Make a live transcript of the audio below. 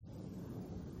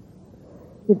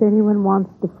If anyone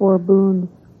wants the four boons,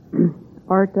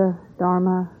 Artha,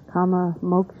 Dharma, Kama,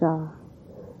 Moksha,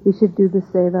 he should do the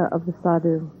seva of the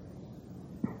sadhu.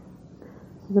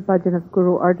 This is a bhajan of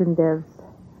Guru Arjan Dev's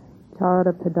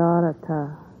Chara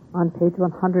Padarata on page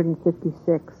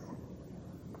 156.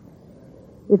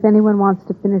 If anyone wants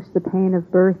to finish the pain of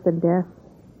birth and death,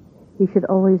 he should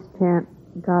always chant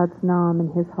God's Nam in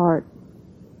his heart.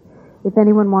 If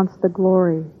anyone wants the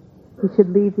glory, he should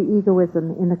leave the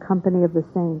egoism in the company of the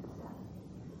saints.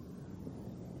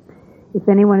 If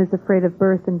anyone is afraid of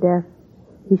birth and death,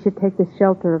 he should take the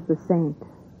shelter of the saint.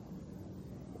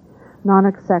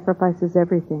 Nanak sacrifices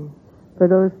everything for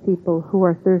those people who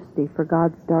are thirsty for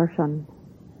God's darshan.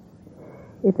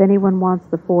 If anyone wants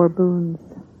the four boons,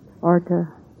 Artha,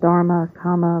 Dharma,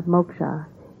 Kama, Moksha,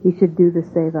 he should do the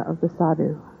seva of the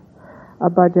sadhu. A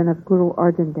bhajan of Guru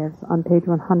Arjan Dev's on page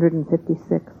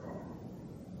 156.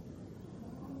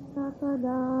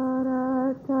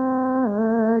 Sapadarata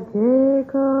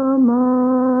jeko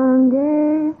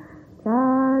mange,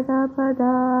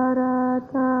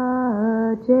 Chadapadarata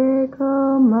jeko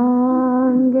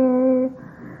mange,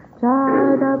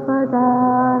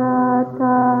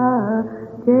 Chadapadarata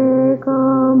jeko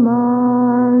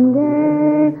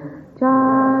mange,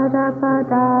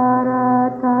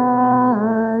 Chadapadarata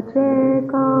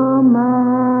jeko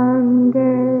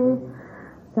mange,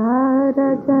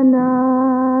 Sadhajana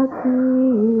ki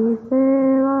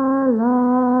seva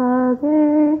lage,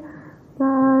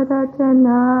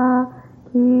 Sadhajana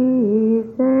ki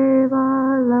seva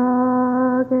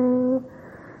lage,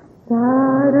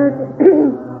 Sadhajana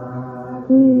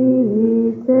ki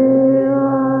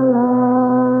seva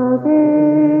lage,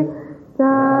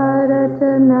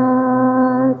 Sadhajana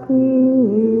ki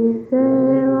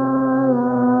seva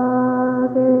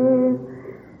lage,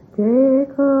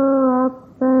 Jeko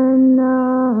apana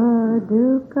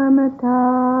dukha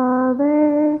matave,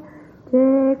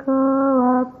 Jeko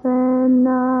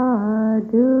apana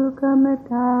dukha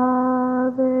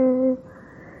matave,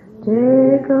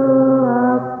 Jeko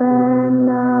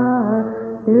apana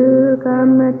dukha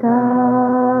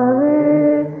matave,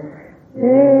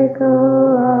 Jeko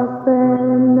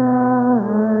apana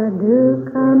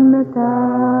dukha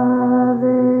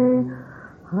matave,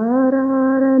 Hara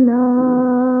Hara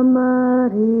Nama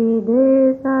Hriday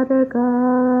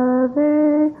Sadgave,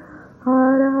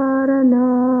 Hara Hara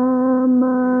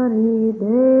Nama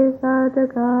Hriday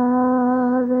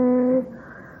Sadgave,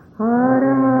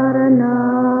 Hara Hara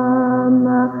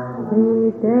Nama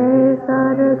Hriday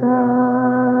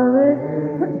Sadgave,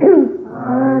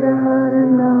 Hara Hara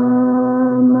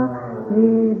Nama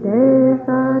Hriday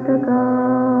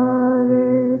Sadgave,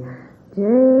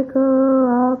 Jeko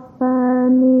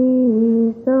apani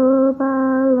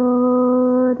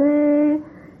sobalode,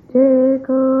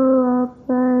 Jeko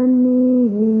apani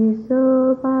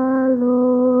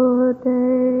sobalode,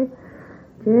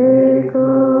 Jeko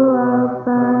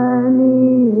apani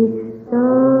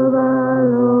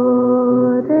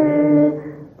sobalode,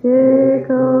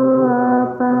 Jeko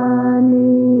apani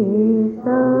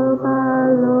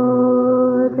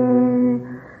sobalode,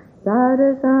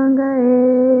 Sadasanga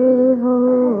ho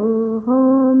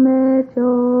me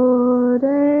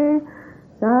chode,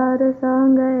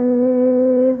 Sadasanga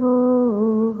ho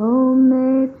me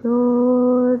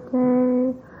chode,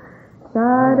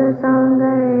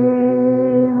 Sadasanga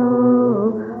ho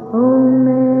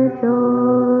me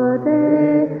chode,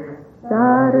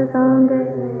 Sadasanga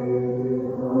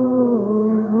ho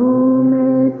me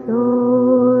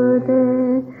chode,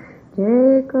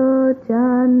 Jeko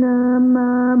janama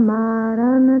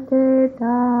maranate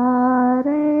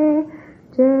tare,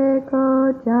 Jeko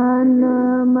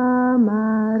janama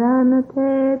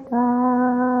maranate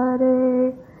tare,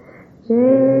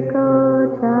 Jeko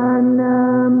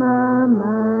janama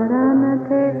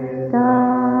maranate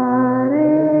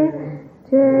tare,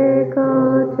 Jeko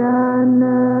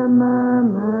janama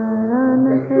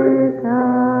maranate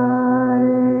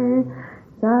tare,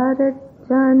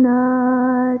 Sadhajana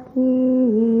ki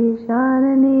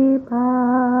sharani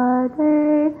pade,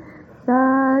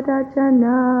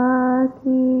 Sadhajana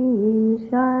ki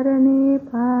sharani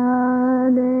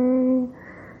pade,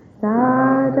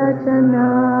 Sadhajana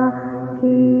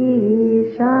ki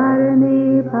sharani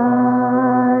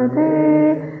pade,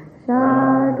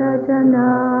 Sadhajana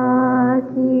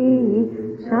ki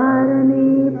sharani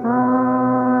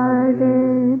pade,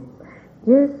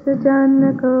 जिस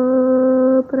जन को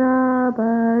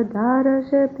प्रबधारश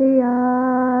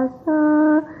प्यासा,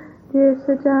 जिस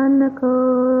जन को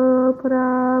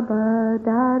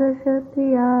प्रबधारश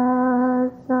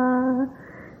प्यासा,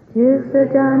 जिस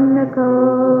जन को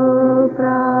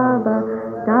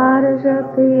प्रबधारश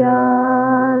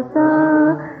प्यासा,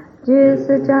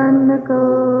 janko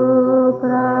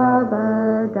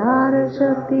prabhadar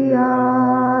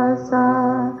shaktiyasa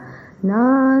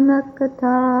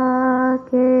nanakata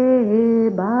ke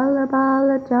bala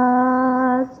bala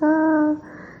jasa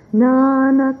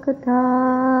nanakata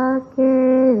ke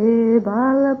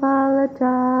bala bala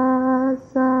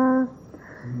jasa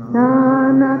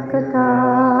nanakata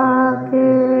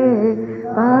ke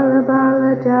bala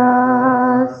bala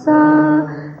jasa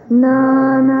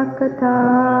nanakata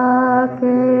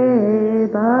ke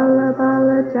bala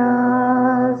bala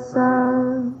jasa.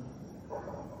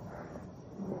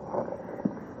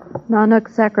 Nanak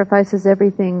sacrifices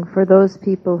everything for those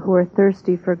people who are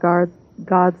thirsty for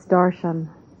God's darshan.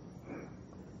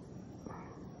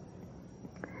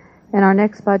 And our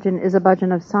next bhajan is a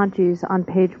bhajan of Sant Ji's on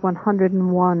page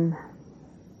 101.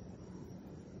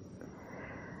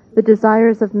 The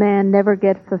desires of man never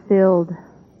get fulfilled.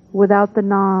 Without the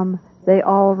Nam, they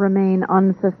all remain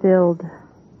unfulfilled.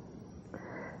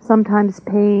 Sometimes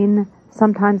pain,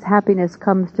 sometimes happiness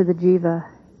comes to the jiva.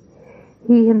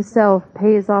 He himself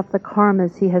pays off the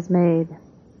karmas he has made.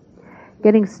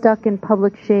 Getting stuck in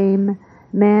public shame,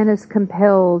 man is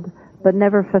compelled but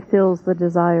never fulfills the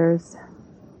desires.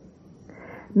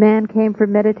 Man came for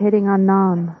meditating on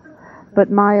Nam,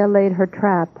 but Maya laid her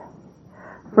trap.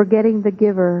 Forgetting the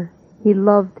giver, he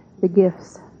loved the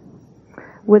gifts.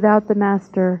 Without the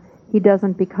master, he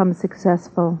doesn't become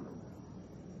successful.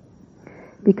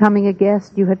 Becoming a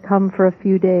guest, you had come for a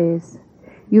few days.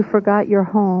 You forgot your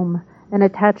home and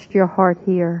attached your heart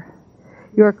here.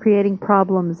 You are creating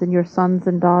problems in your sons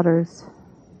and daughters.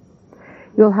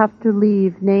 You'll have to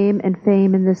leave name and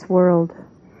fame in this world.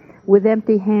 With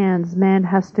empty hands, man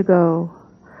has to go.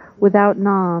 Without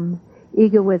Nam,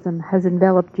 egoism has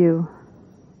enveloped you.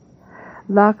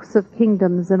 Lakhs of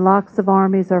kingdoms and lakhs of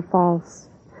armies are false.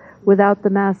 Without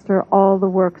the master, all the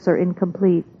works are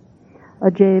incomplete.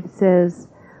 Ajayb says,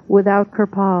 without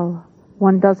Kirpal,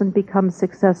 one doesn't become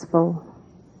successful.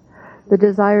 The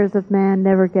desires of man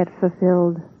never get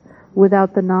fulfilled.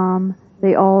 Without the Nam,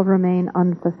 they all remain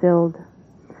unfulfilled.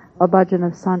 A bhajan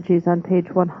of Sant Ji's on page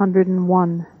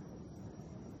 101.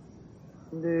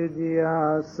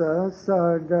 Didiya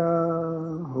sada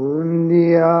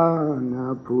hundiya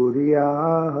na puriya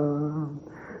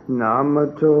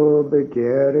namato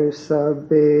begere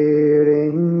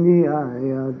sabere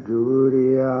indiya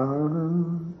duriya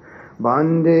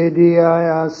bande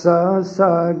diya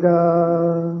sada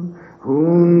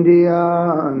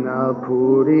hundiya na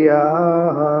puriya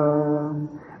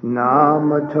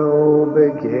namato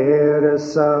begere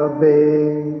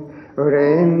sabere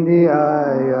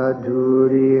Rendiya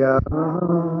Duriya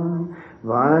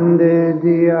Vande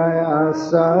Diya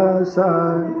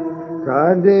Sasa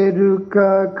Kade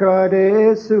Dukkha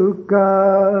Kade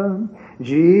Sukha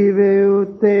Jive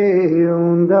Ute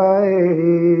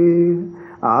Undae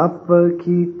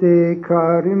Apakite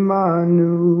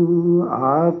Karimanu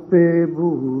Ape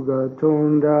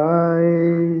Bhugatondae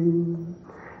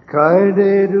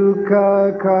Kade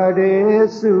Dukkha Kade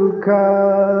Sukha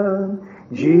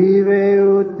Jive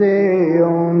ute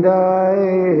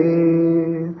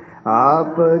ondae,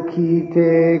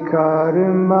 apakite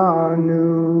karmanu,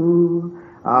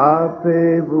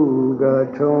 ape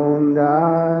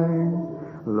bhugatondai,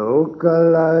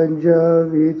 lokalaja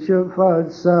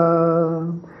vichafasa,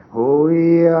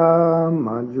 hoya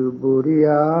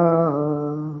majuburiya,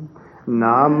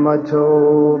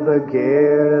 namato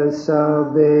bagera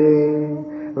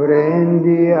sabe,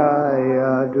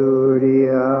 Rendiya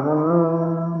Duriya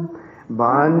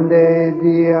Bande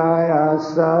Diya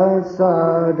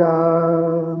Sasada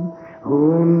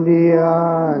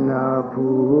Hundiya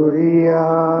Napuriya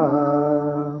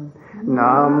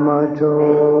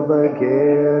Namato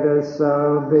Bagera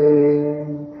Sabe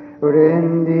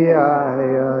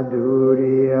Rendiya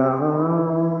Duriya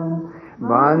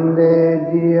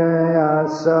Bande Diya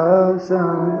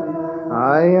Sasada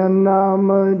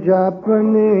Ayanama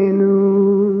Japanenu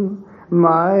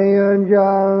Maya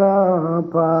Jala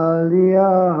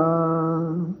Palya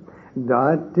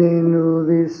Datenu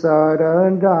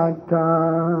Visara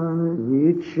Datan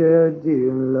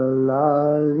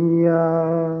Vichadilalia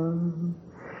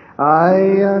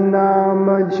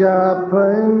Ayanama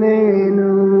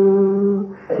Japanenu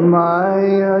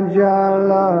Maya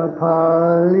Jala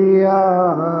Palya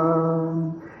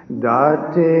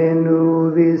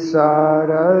Datenu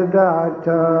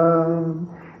visaradata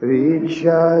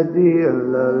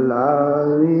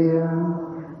vichadilalalia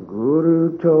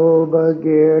Guru toba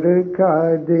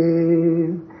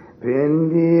girkade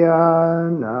Pindiya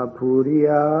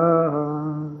napuriya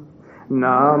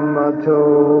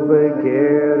Namato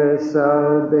begere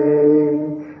salve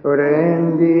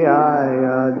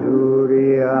Rendiya duriya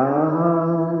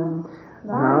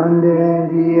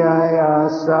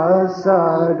Bandediaya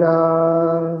sasada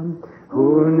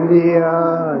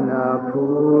Hundiana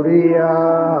puriya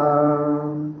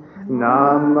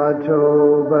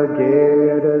Namato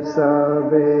bagera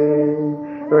sabe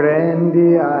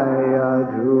Rendiaya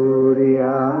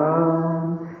dhuriya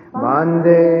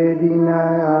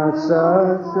Bandedinaya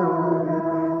sasada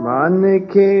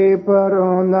Manke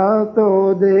parona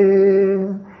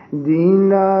tode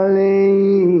Dinale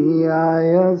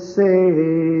ayase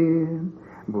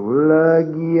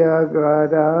Bulagia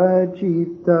gada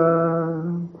cita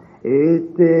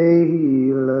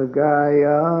Etehi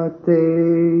lagayate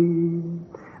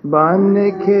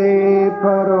Baneke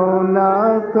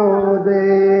parona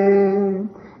tode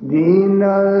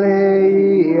Dinale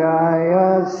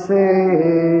ayase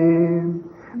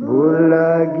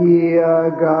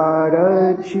Bulagia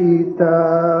gada cita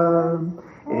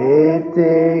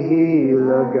Etehi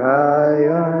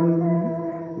lagayan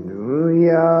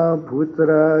Nuya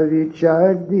putra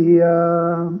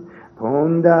vichadya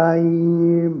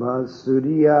Pondai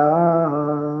basudya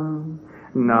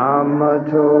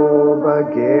Namato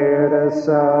bagera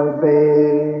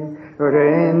sabe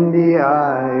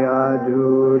Rendiaya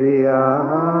durya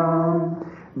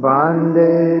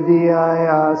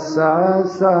Bandediaya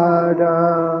sasada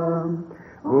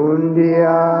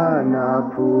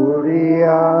Undiana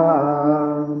puriya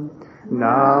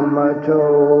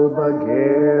Namato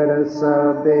bagera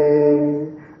sabe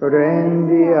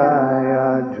Rendiaya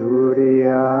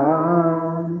dhuriya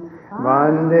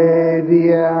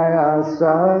Vandediaya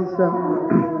sasa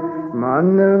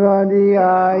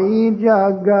Manvadiyai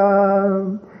jaga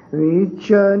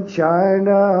Vicha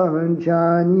chada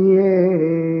janye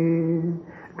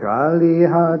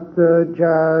Kalihata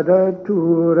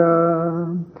jaratura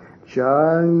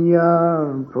Chaya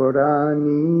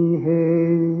purani he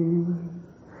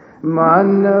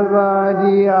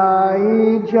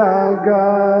Manavadiyai jaga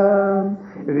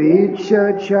Vicha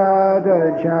chada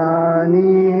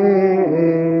jani he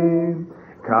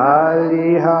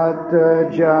Kalihata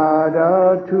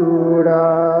jaratura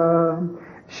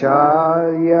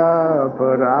Chaya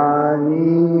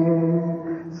purani he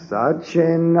Sache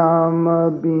nama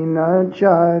bina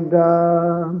chada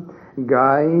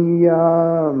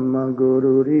Gaya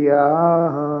magururiya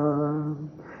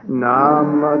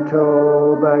Namato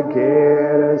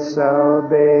bagera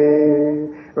sabe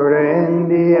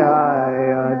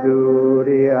Rendiaya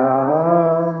duriya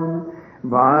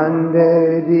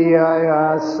Bandediaya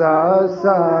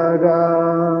sasada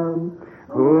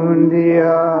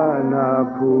Hundiana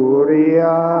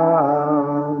puriya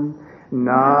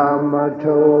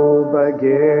Namato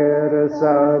bagera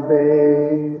sabe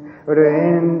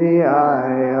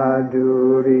Rendiaya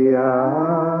duriya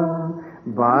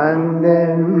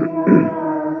Banden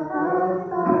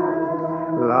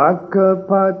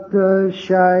Lakapata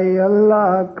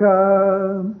shayalaka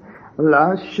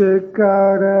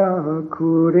Lashkara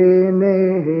kurene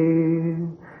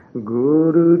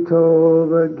Guru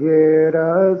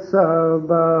tovagera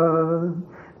sabha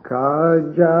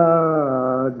Kaja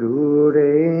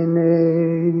durene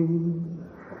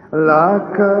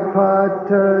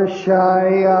Lakapata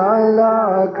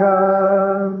shayalaka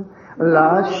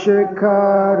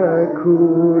Lashkara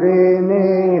kurene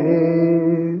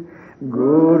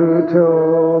Guru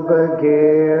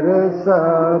tobagera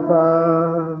sabha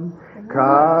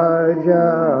Kaja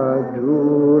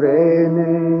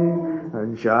durene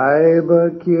Jaiba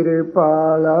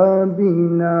kirpala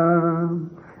bina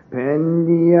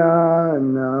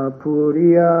Pendiana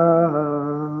puriya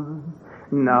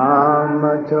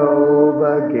Namato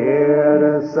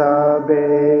bagera sabe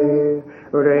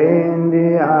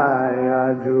Rendiaya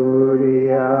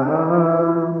duriya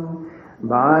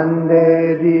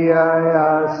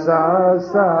Bandediaya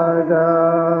sasada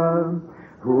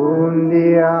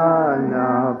Hundiana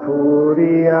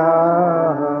puriya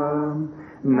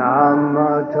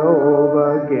Namato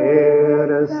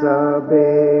bagera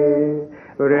sabe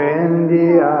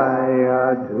Rendiaya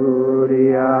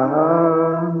duriya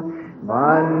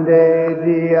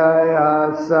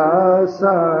Bandediaya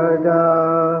sasada.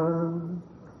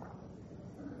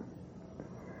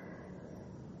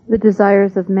 The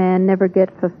desires of man never get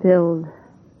fulfilled.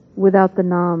 Without the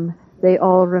Nam, they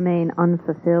all remain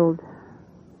unfulfilled.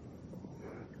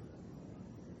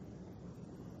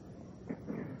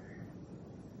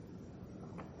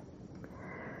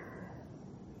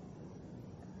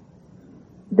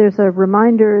 There's a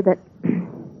reminder that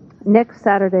next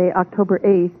Saturday, October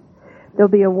 8th,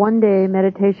 there'll be a one-day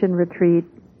meditation retreat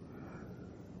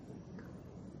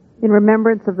in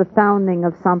remembrance of the founding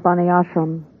of Sant Bani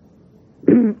Ashram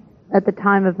at the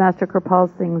time of Master Kirpal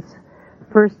Singh's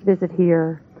first visit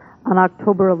here on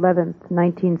October 11th,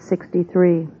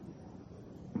 1963.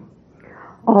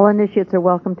 All initiates are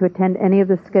welcome to attend any of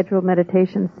the scheduled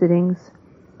meditation sittings.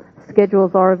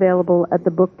 Schedules are available at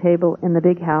the book table in the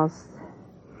big house.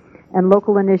 And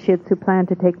local initiates who plan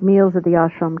to take meals at the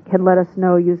ashram can let us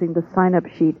know using the sign-up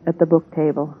sheet at the book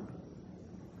table.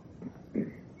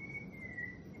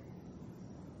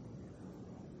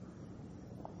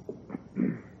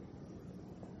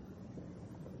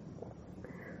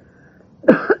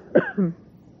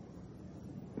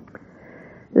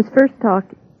 This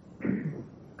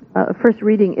first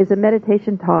reading is a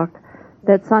meditation talk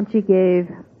that Sant Ji gave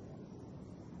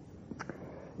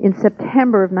in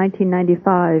September of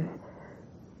 1995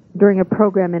 during a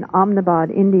program in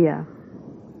Amanabad, India.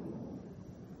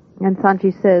 And Sant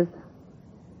Ji says,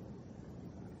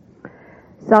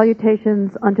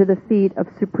 "Salutations unto the feet of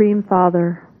Supreme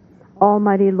Father,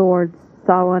 Almighty Lords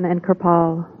Sawan and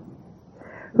Kirpal,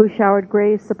 who showered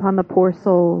grace upon the poor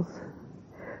souls,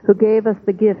 who gave us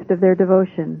the gift of their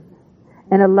devotion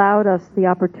and allowed us the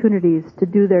opportunities to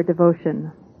do their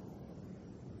devotion.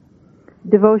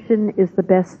 Devotion is the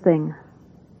best thing.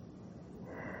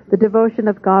 The devotion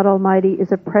of God Almighty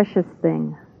is a precious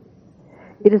thing.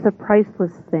 It is a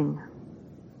priceless thing.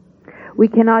 We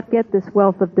cannot get this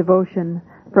wealth of devotion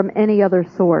from any other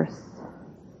source.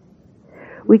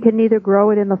 We can neither grow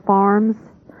it in the farms,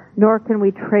 nor can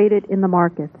we trade it in the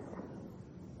markets.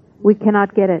 We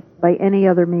cannot get it by any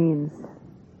other means.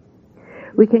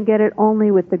 We can get it only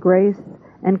with the grace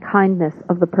and kindness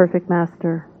of the perfect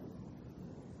Master.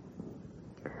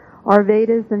 Our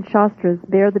Vedas and Shastras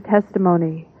bear the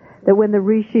testimony that when the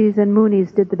Rishis and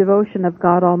Munis did the devotion of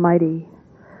God Almighty,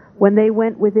 when they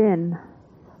went within,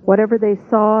 whatever they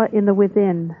saw in the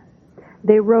within,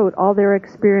 they wrote all their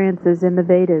experiences in the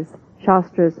Vedas,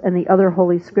 Shastras, and the other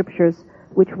holy scriptures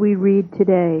which we read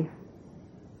today.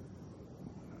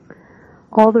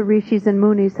 All the Rishis and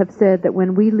Munis have said that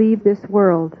when we leave this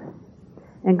world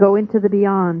and go into the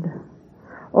beyond,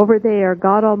 over there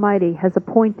God Almighty has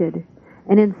appointed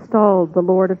and installed the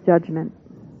Lord of Judgment.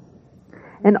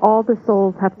 And all the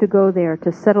souls have to go there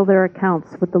to settle their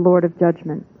accounts with the Lord of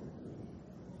Judgment.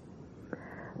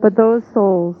 But those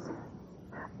souls,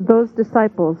 those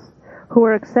disciples who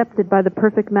are accepted by the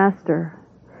perfect Master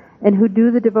and who do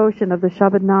the devotion of the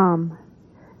Shabad Nam,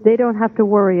 they don't have to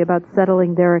worry about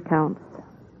settling their accounts.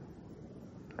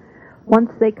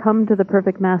 Once they come to the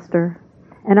perfect Master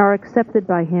and are accepted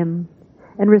by him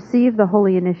and receive the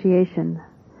holy initiation,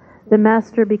 the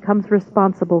Master becomes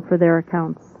responsible for their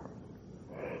accounts.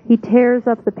 He tears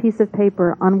up the piece of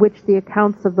paper on which the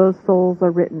accounts of those souls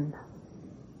are written.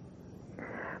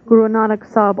 Guru Nanak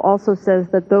Sahib also says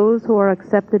that those who are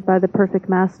accepted by the perfect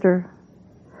Master,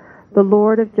 the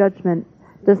Lord of Judgment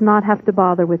does not have to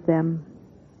bother with them,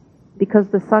 because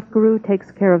the Satguru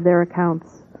takes care of their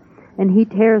accounts, and he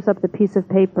tears up the piece of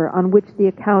paper on which the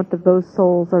account of those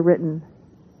souls are written.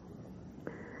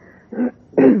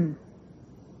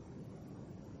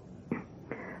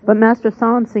 But Master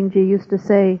Sant Singh Ji used to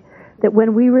say that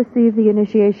when we receive the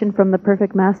initiation from the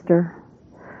perfect Master,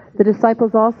 the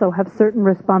disciples also have certain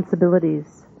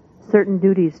responsibilities, certain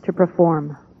duties to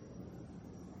perform.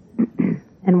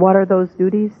 And what are those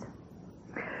duties?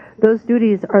 Those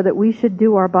duties are that we should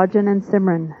do our bhajan and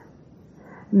simran,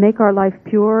 make our life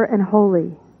pure and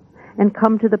holy, and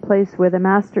come to the place where the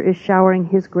Master is showering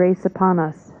his grace upon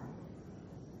us.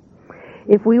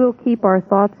 If we will keep our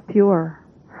thoughts pure,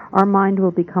 our mind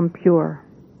will become pure.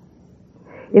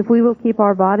 If we will keep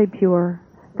our body pure,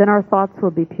 then our thoughts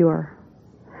will be pure.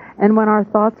 And when our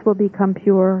thoughts will become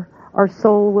pure, our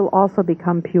soul will also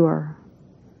become pure.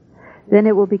 Then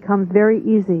it will become very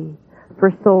easy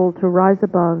for soul to rise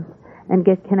above and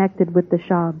get connected with the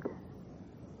Shabd.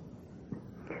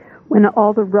 When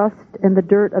all the rust and the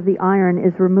dirt of the iron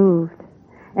is removed,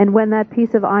 and when that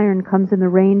piece of iron comes in the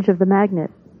range of the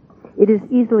magnet, it is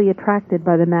easily attracted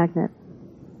by the magnet.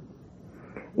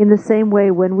 In the same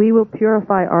way, when we will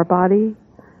purify our body,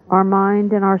 our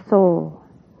mind, and our soul,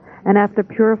 and after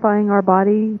purifying our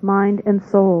body, mind, and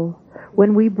soul,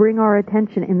 when we bring our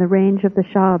attention in the range of the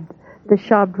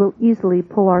Shabd will easily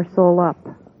pull our soul up.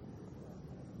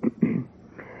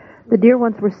 The dear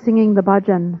ones were singing the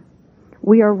bhajan.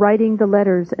 We are writing the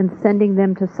letters and sending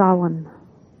them to Sawan.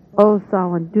 Oh,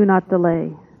 Sawan, do not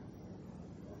delay.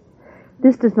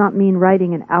 This does not mean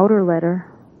writing an outer letter.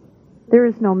 There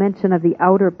is no mention of the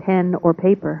outer pen or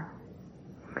paper.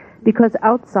 Because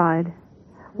outside,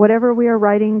 whatever we are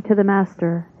writing to the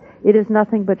Master, it is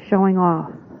nothing but showing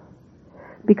off.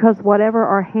 Because whatever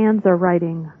our hands are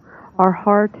writing, our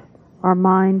heart, our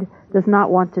mind does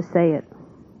not want to say it.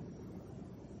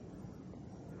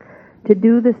 to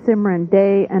do the Simran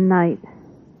day and night,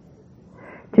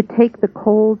 to take the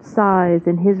cold sighs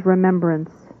in His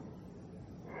remembrance,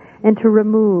 and to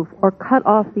remove or cut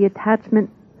off the attachment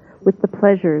with the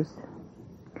pleasures.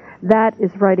 That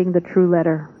is writing the true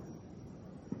letter.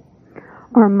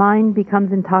 Our mind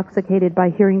becomes intoxicated by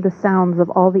hearing the sounds of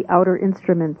all the outer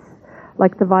instruments,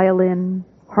 like the violin,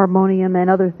 harmonium, and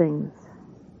other things.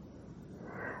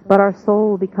 But our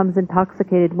soul becomes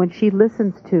intoxicated when she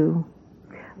listens to,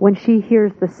 when she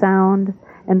hears the sound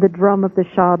and the drum of the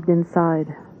shabd inside.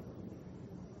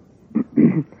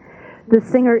 The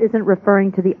singer isn't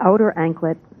referring to the outer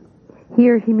anklet.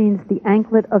 Here he means the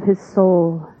anklet of his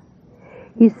soul.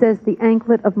 He says, the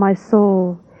anklet of my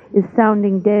soul is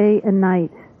sounding day and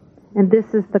night, and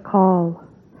this is the call.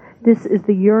 This is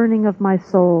the yearning of my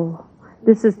soul.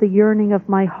 This is the yearning of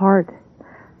my heart.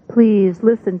 Please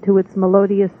listen to its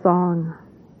melodious song.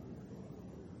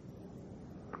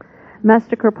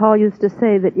 Master Kirpal used to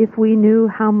say that if we knew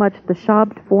how much the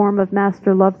shabd form of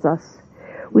Master loves us,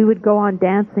 we would go on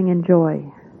dancing in joy.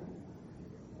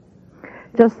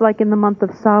 Just like in the month of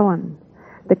Sawan,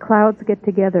 the clouds get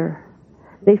together.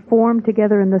 They form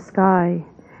together in the sky,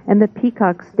 and the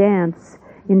peacocks dance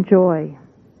in joy.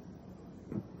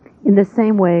 In the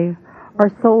same way, our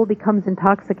soul becomes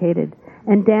intoxicated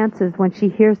and dances when she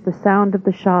hears the sound of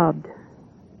the shabd.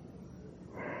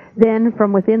 Then,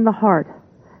 from within the heart,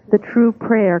 the true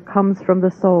prayer comes from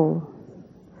the soul.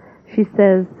 She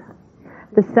says,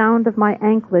 the sound of my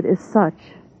anklet is such,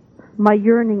 my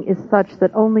yearning is such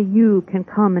that only you can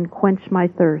come and quench my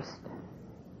thirst.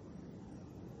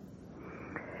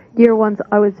 Dear ones,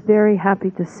 I was very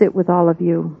happy to sit with all of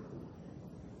you.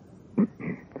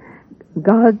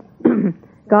 God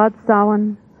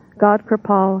Sawan, God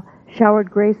Kirpal showered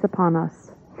grace upon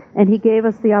us, and He gave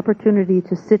us the opportunity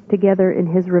to sit together in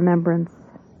His remembrance.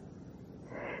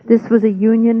 This was a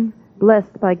union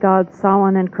blessed by God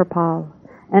Sawan and Kirpal,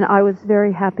 and I was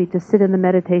very happy to sit in the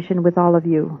meditation with all of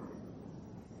you.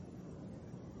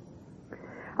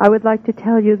 I would like to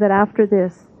tell you that after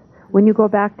this, when you go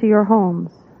back to your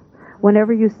homes,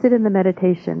 whenever you sit in the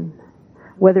meditation,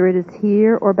 whether it is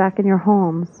here or back in your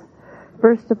homes,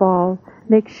 first of all,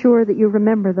 make sure that you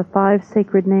remember the 5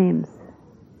 sacred names.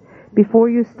 Before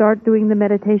you start doing the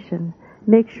meditation,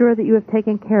 make sure that you have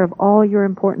taken care of all your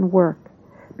important work,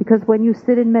 because when you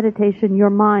sit in meditation, your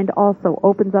mind also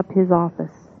opens up His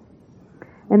office,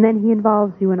 and then He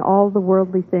involves you in all the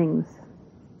worldly things,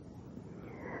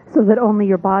 so that only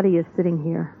your body is sitting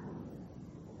here.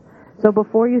 So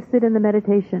before you sit in the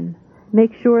meditation,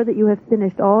 make sure that you have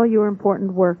finished all your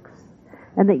important works,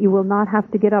 and that you will not have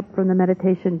to get up from the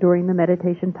meditation during the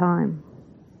meditation time.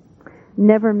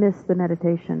 Never miss the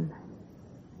meditation.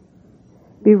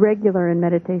 Be regular in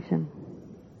meditation.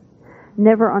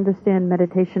 Never understand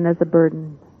meditation as a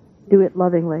burden. Do it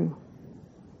lovingly.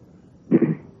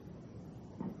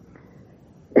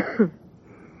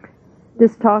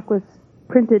 This talk was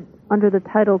printed under the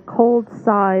title Cold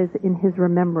Sighs in His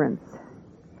Remembrance.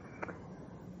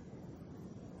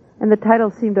 And the title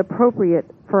seemed appropriate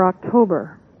for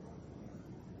October.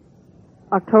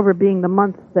 October being the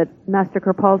month that Master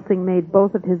Kirpal Singh made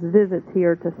both of his visits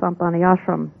here to Sant Bani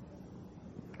Ashram.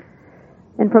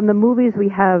 And from the movies we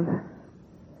have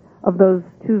of those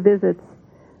 2 visits,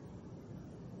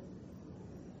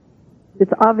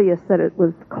 it's obvious that it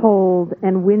was cold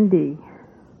and windy.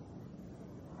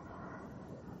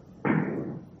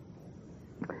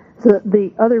 So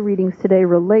the other readings today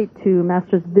relate to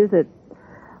Master's visit.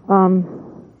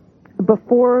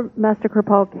 Before Master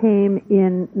Kirpal came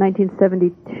in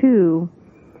 1972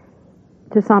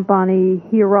 to Sant Bani,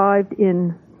 he arrived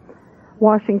in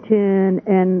Washington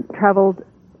and traveled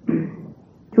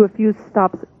to a few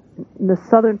stops in the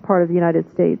southern part of the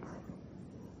United States.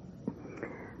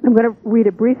 I'm going to read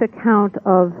a brief account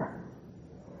of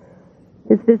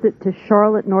his visit to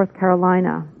Charlotte, North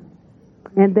Carolina,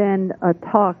 and then a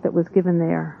talk that was given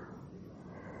there.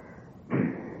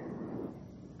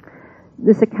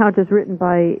 This account is written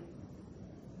by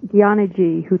Gyani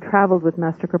Ji, who traveled with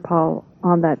Master Kirpal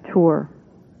on that tour.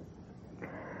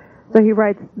 So he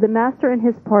writes, the Master and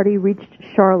his party reached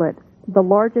Charlotte, the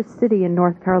largest city in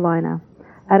North Carolina,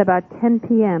 at about 10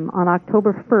 p.m. on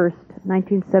October 1st,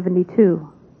 1972.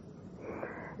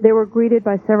 They were greeted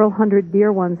by several hundred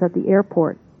dear ones at the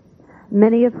airport,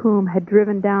 many of whom had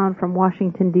driven down from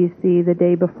Washington, D.C. the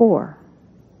day before.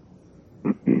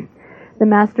 The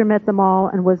Master met them all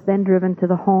and was then driven to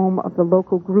the home of the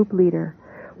local group leader,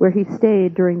 where he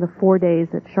stayed during the 4 days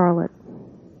at Charlotte.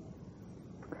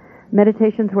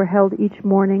 Meditations were held each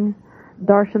morning,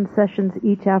 darshan sessions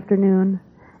each afternoon,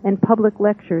 and public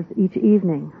lectures each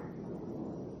evening.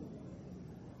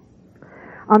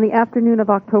 On the afternoon of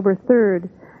October 3rd,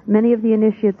 many of the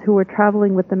initiates who were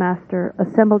traveling with the Master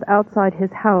assembled outside his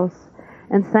house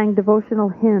and sang devotional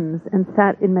hymns and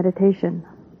sat in meditation.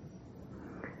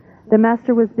 The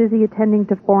Master was busy attending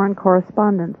to foreign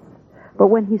correspondence, but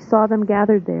when he saw them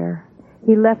gathered there,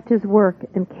 he left his work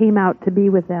and came out to be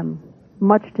with them,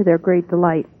 much to their great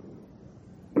delight.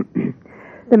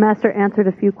 The Master answered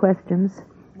a few questions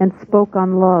and spoke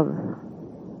on love.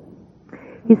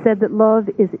 He said that love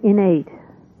is innate,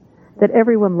 that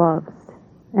everyone loves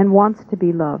and wants to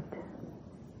be loved.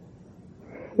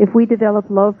 If we develop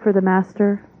love for the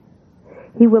Master,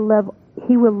 he will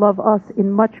love us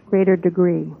in much greater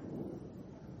degree.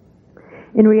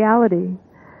 In reality,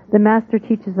 the Master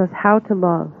teaches us how to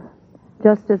love,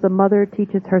 just as a mother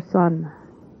teaches her son.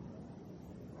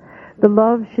 The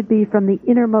love should be from the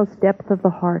innermost depth of the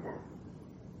heart.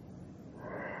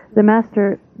 The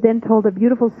Master then told a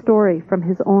beautiful story from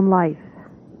his own life.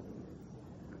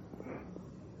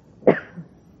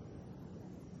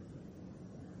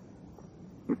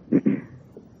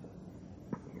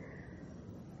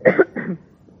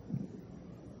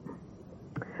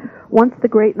 Once the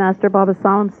great Master Baba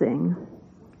Sant Singh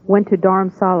went to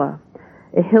Dharamsala,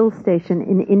 a hill station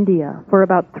in India, for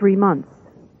about 3 months.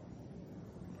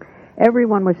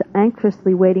 Everyone was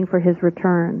anxiously waiting for his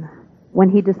return when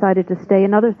he decided to stay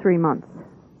another 3 months.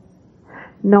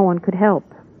 No one could help.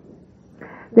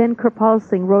 Then Kirpal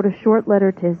Singh wrote a short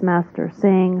letter to his master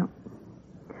saying,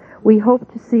 "We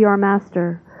hope to see our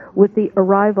master with the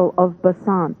arrival of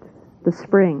Basant, the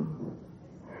spring.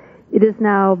 It is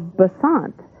now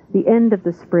Basant, the end of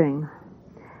the spring,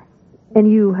 and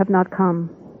you have not come."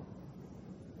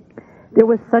 There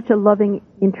was such a loving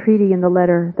entreaty in the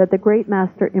letter that the great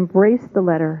Master embraced the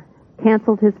letter,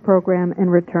 canceled his program,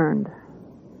 and returned.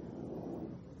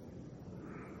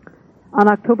 On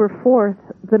October 4th,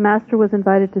 the Master was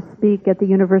invited to speak at the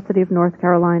University of North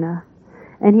Carolina,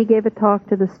 and he gave a talk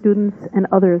to the students and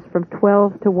others from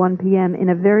 12 to 1 p.m. in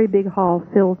a very big hall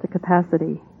filled to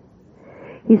capacity.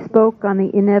 He spoke on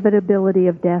the inevitability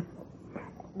of death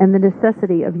and the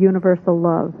necessity of universal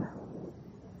love.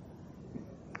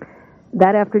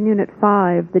 That afternoon at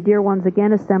 5, the dear ones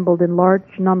again assembled in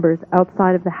large numbers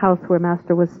outside of the house where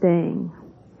Master was staying.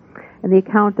 And the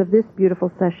account of this beautiful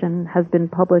session has been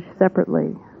published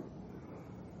separately.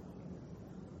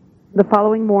 The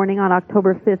following morning, on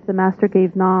October 5th, the Master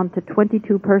gave Nam to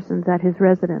 22 persons at his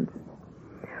residence.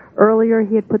 Earlier,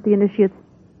 he had put the initiates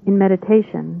in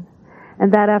meditation,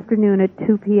 and that afternoon at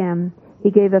 2 p.m., he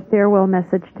gave a farewell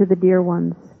message to the dear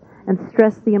ones and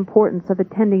stressed the importance of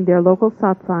attending their local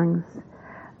satsangs,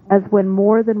 as when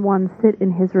more than one sit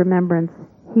in his remembrance,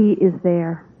 he is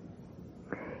there.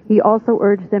 He also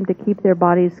urged them to keep their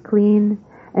bodies clean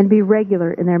and be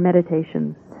regular in their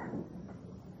meditations.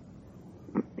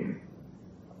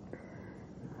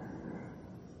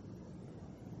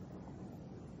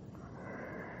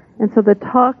 And so the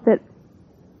talk that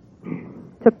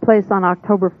took place on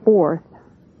October 4th,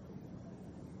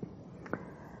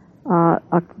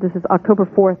 this is October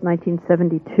 4th,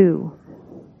 1972.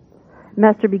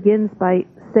 Master begins by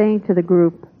saying to the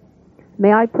group,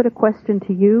 "May I put a question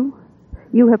to you?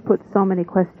 You have put so many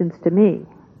questions to me."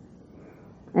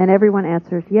 And everyone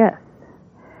answers yes.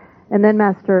 And then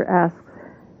Master asks,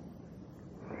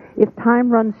 "If time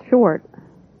runs short,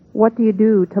 what do you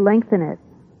do to lengthen it?"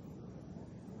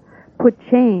 Put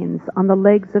chains on the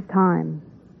legs of time.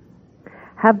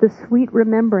 Have the sweet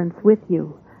remembrance with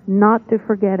you, not to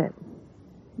forget it.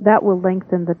 That will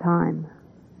lengthen the time.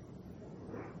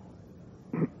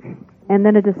 And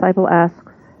then a disciple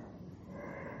asks,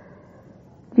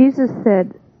 Jesus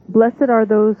said, blessed are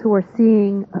those who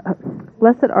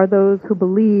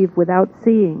believe without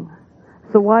seeing.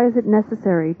 So why is it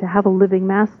necessary to have a living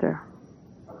master?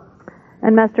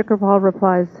 And Master Kirpal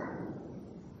replies,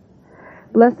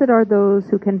 blessed are those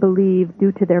who can believe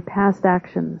due to their past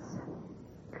actions.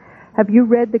 Have you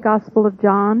read the Gospel of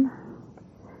John?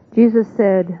 Jesus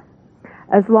said,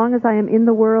 as long as I am in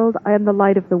the world, I am the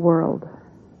light of the world.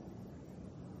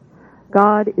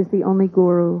 God is the only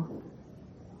guru.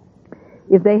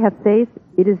 If they have faith,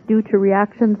 it is due to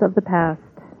reactions of the past.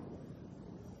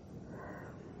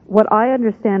 What I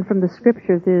understand from the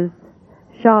scriptures is,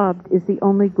 Shabd is the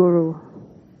only guru.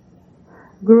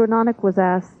 Guru Nanak was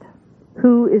asked,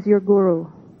 who is your guru?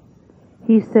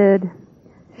 He said,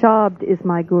 Shabd is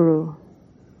my guru.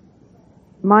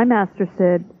 My master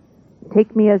said,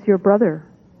 take me as your brother.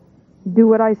 Do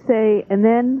what I say, and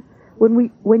then,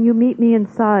 when you meet me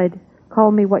inside,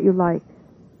 call me what you like.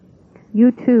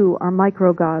 You too are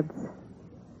micro-gods.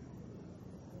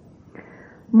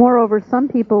 Moreover, some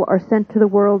people are sent to the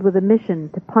world with a mission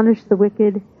to punish the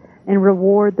wicked and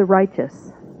reward the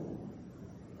righteous.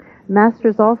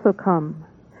 Masters also come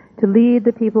to lead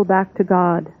the people back to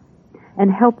God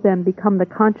and help them become the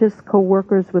conscious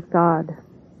co-workers with God.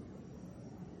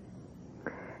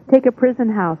 Take a prison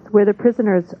house where the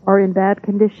prisoners are in bad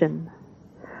condition.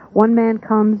 One man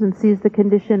comes and sees the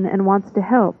condition and wants to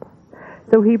help,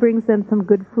 so he brings them some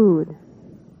good food.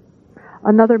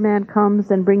 Another man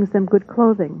comes and brings them good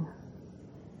clothing.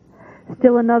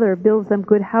 Still another builds them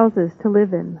good houses to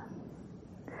live in.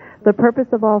 The purpose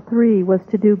of all three was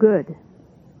to do good.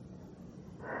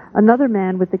 Another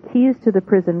man with the keys to the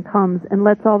prison comes and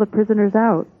lets all the prisoners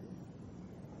out.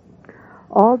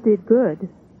 All did good,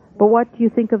 but what do you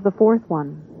think of the fourth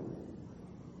one?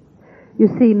 You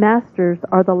see, masters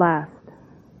are the last.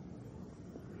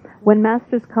 When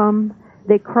masters come,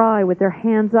 they cry with their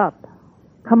hands up,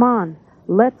 "Come on,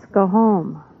 let's go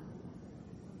home."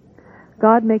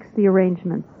 God makes the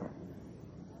arrangements.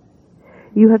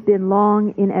 You have been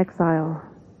long in exile.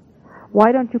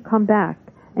 Why don't you come back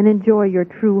and enjoy your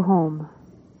true home?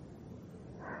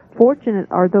 Fortunate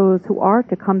are those who are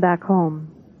to come back home.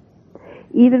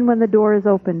 Even when the door is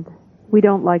opened, we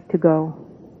don't like to go.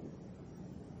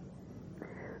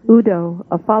 Udo,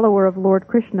 a follower of Lord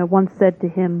Krishna, once said to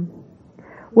him,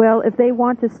 "Well, if they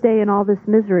want to stay in all this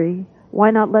misery,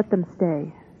 why not let them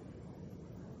stay?"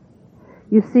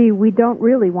 You see, we don't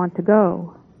really want to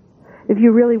go. If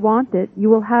you really want it, you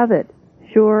will have it,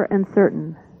 sure and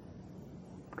certain.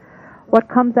 What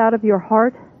comes out of your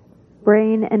heart,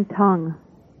 brain, and tongue,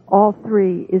 all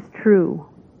three, is true.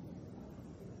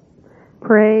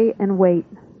 Pray and wait.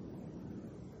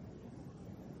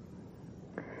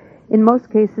 In most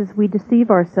cases, we deceive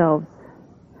ourselves.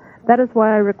 That is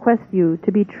why I request you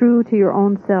to be true to your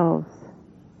own selves.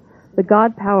 The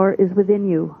God power is within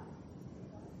you.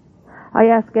 I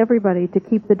ask everybody to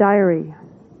keep the diary.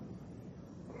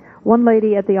 One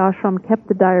lady at the ashram kept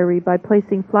the diary by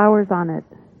placing flowers on it.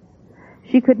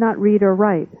 She could not read or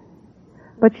write,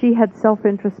 but she had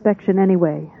self-introspection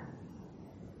anyway.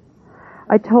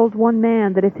 I told one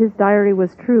man that if his diary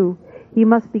was true, he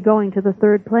must be going to the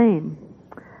third plane,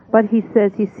 but he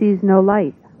says he sees no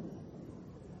light.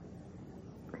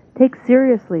 Take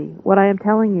seriously what I am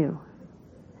telling you.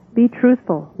 Be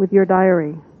truthful with your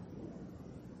diary.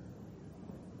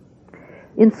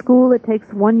 In school, it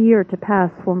takes 1 year to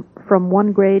pass from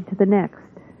one grade to the next.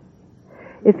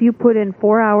 If you put in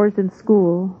 4 hours in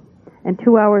school and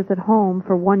 2 hours at home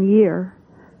for 1 year,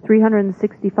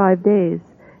 365 days,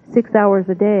 6 hours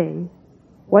a day,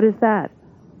 what is that?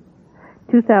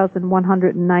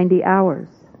 2,190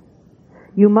 hours.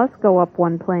 You must go up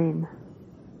one plane.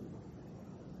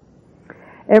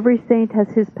 Every saint has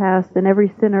his past and every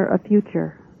sinner a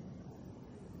future.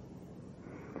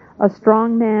 A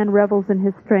strong man revels in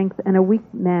his strength and a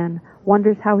weak man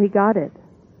wonders how he got it.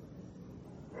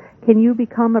 Can you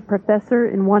become a professor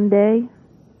in one day?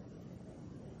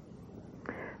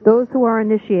 Those who are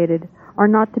initiated are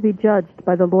not to be judged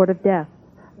by the Lord of Death,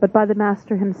 but by the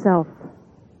Master himself.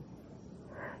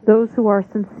 Those who are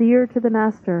sincere to the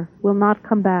Master will not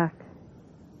come back.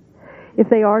 If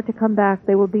they are to come back,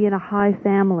 they will be in a high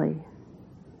family.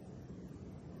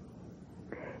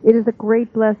 It is a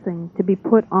great blessing to be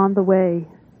put on the way.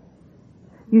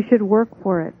 You should work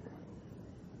for it.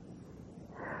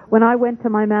 When I went to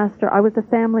my master, I was a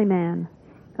family man.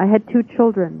 I had 2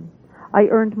 children. I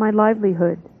earned my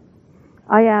livelihood.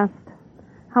 I asked,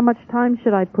 "How much time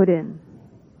should I put in?"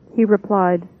 He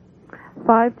replied,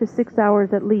 5 to 6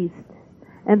 hours at least,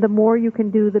 and the more you can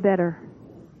do, the better.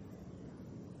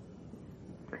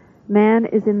 Man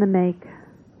is in the make.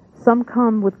 Some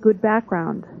come with good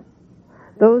background.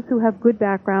 Those who have good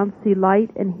backgrounds see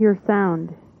light and hear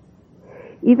sound.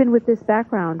 Even with this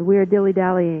background, we are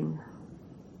dilly-dallying.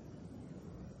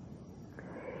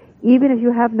 Even if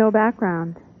you have no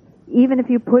background, even if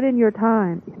you put in your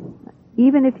time,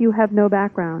 even if you have no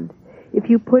background, if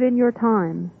you put in your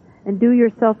time and do your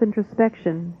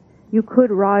self-introspection, you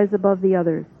could rise above the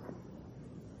others.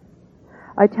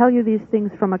 I tell you these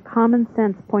things from a common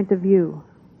sense point of view.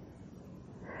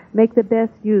 Make the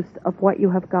best use of what you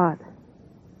have got.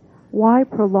 Why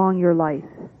prolong your life?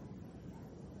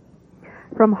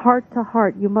 From heart to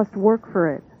heart, you must work for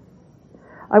it.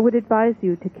 I would advise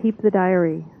you to keep the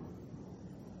diary.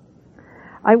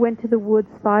 I went to the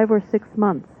woods 5 or 6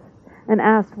 months and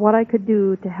asked what I could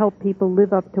do to help people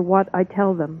live up to what I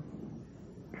tell them.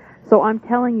 So I'm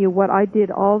telling you what I did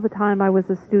all the time I was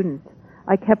a student.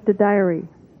 I kept a diary.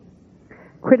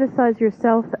 Criticize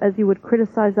yourself as you would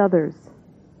criticize others.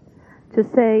 To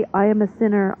say, I am a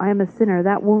sinner,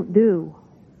 that won't do.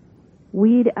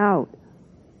 Weed out.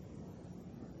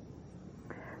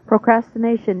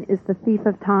 Procrastination is the thief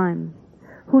of time.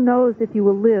 Who knows if you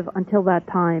will live until that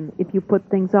time if you put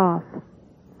things off?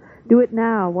 Do it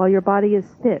now while your body is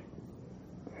fit.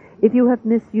 If you have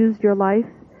misused your life,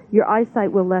 your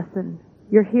eyesight will lessen,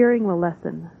 your hearing will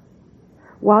lessen.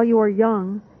 While you are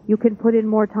young, you can put in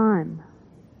more time.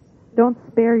 Don't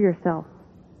spare yourself.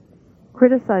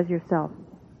 Criticize yourself.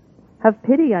 Have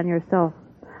pity on yourself.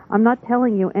 I'm not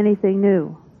telling you anything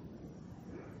new.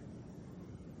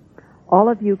 All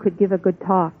of you could give a good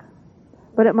talk,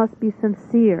 but it must be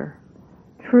sincere,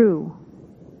 true.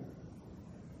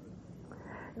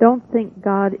 Don't think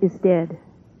God is dead.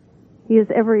 He is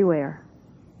everywhere.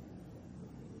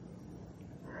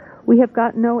 We have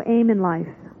got no aim in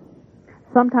life.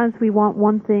 Sometimes we want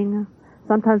one thing,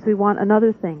 sometimes we want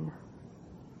another thing.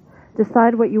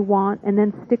 Decide what you want and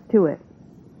then stick to it.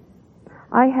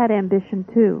 I had ambition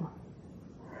too.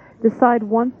 Decide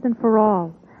once and for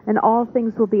all, and all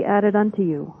things will be added unto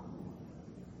you.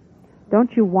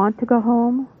 Don't you want to go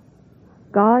home?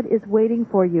 God is waiting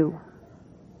for you.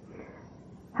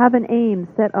 Have an aim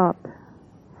set up.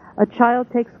 A child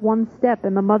takes one step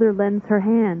and the mother lends her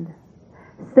hand.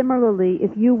 Similarly,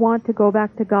 if you want to go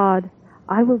back to God,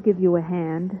 I will give you a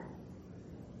hand.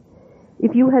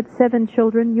 If you had 7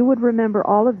 children, you would remember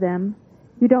all of them.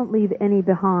 You don't leave any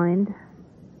behind.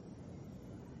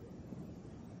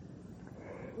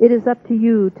 It is up to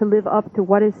you to live up to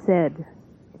what is said.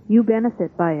 You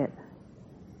benefit by it.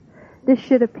 This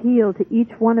should appeal to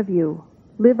each one of you.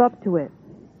 Live up to it.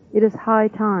 It is high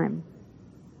time.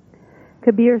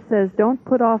 Kabir says, don't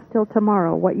put off till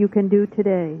tomorrow what you can do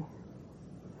today.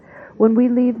 When we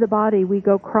leave the body, we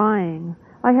go crying,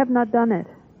 I have not done it.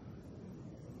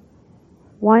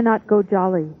 Why not go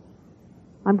jolly?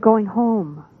 I'm going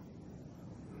home.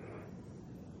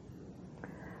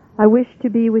 I wish to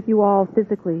be with you all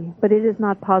physically, but it is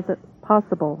not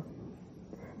possible.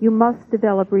 You must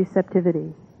develop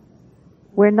receptivity,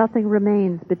 where nothing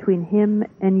remains between him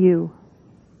and you.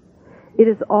 It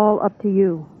is all up to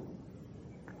you.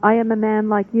 I am a man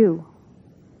like you.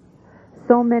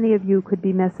 So many of you could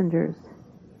be messengers.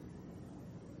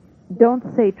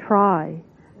 Don't say try.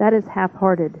 That is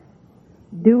half-hearted.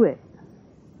 Do it.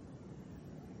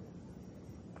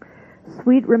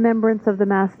 Sweet remembrance of the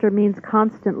Master means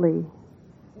constantly,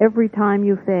 every time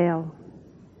you fail.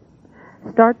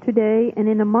 Start today, and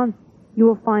in a month you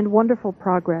will find wonderful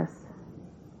progress.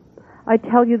 I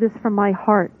tell you this from my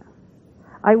heart.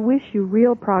 I wish you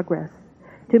real progress,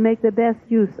 to make the best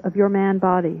use of your man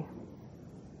body.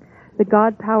 The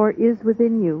God power is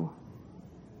within you.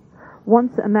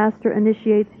 Once a master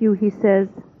initiates you, he says,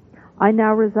 I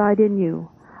now reside in you.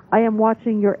 I am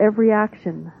watching your every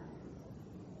action.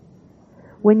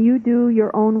 When you do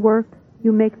your own work,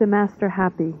 you make the master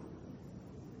happy.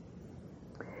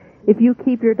 If you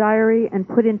keep your diary and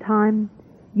put in time,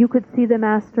 you could see the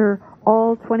master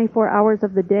all 24 hours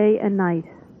of the day and night.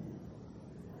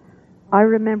 I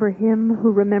remember him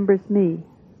who remembers me.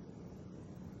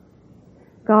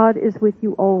 God is with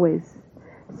you always.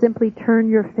 Simply turn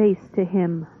your face to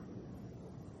him.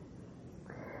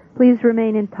 Please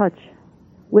remain in touch.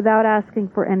 Without asking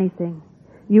for anything,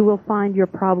 you will find your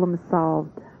problems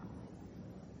solved.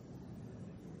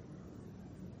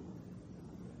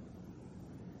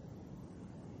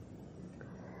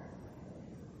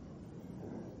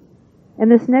 And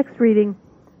this next reading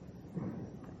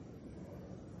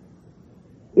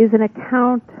is an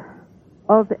account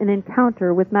of an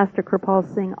encounter with Master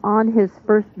Kirpal Singh on his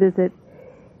first visit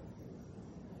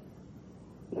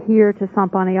here to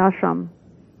Sant Bani Ashram.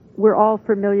 We're all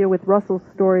familiar with Russell's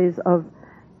stories of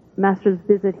Master's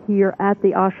visit here at the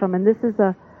ashram, and this is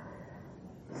a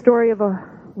story of a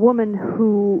woman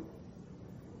who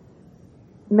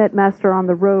met Master on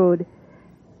the road,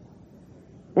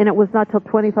 and it was not till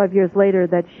 25 years later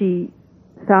that she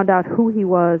found out who he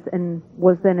was and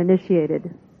was then initiated.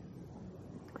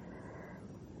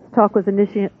 This talk was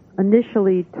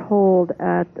initially told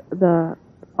at the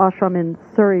ashram in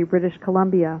Surrey, British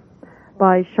Columbia,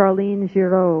 by Charlene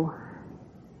Giroux.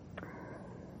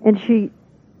 And she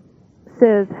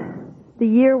says, the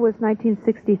year was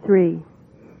 1963,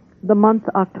 the month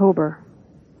October.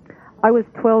 I was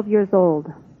 12 years old,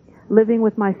 living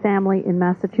with my family in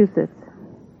Massachusetts.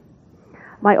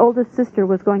 My oldest sister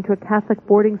was going to a Catholic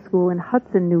boarding school in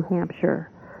Hudson, New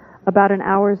Hampshire, about an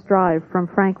hour's drive from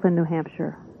Franklin, New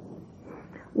Hampshire.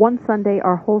 One Sunday,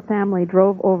 our whole family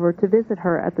drove over to visit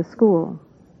her at the school.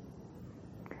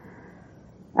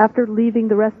 After leaving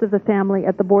the rest of the family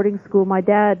at the boarding school, my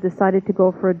dad decided to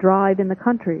go for a drive in the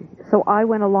country, so I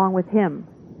went along with him.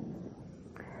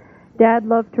 Dad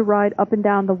loved to ride up and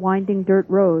down the winding dirt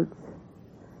roads.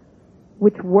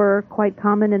 which were quite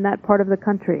common in that part of the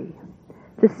country,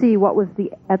 to see what was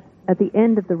at the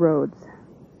end of the roads.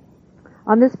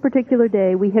 On this particular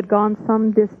day, we had gone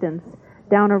some distance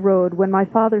down a road when my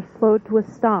father slowed to a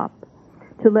stop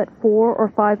to let 4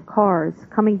 or 5 cars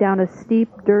coming down a steep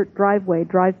dirt driveway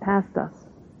drive past us.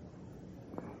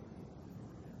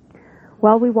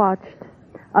 While we watched,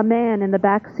 a man in the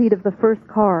back seat of the first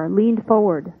car leaned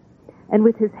forward, and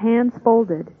with his hands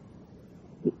folded,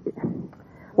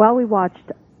 while we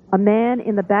watched, a man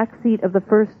in the back seat of the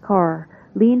first car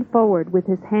leaned forward with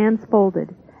his hands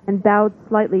folded and bowed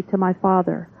slightly to my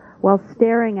father, while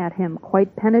staring at him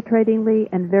quite penetratingly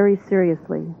and very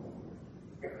seriously.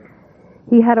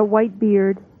 He had a white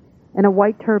beard and a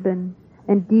white turban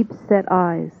and deep-set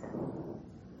eyes.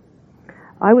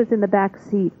 I was in the back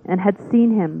seat and had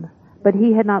seen him, but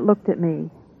he had not looked at me.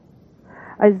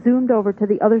 I zoomed over to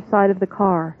the other side of the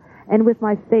car, and with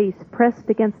my face pressed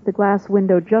against the glass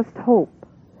window, just hoped,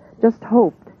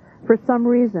 for some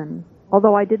reason,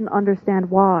 although I didn't understand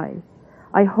why,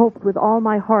 I hoped with all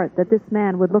my heart that this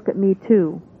man would look at me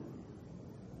too.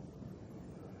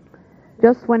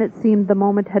 Just when it seemed the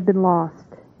moment had been lost,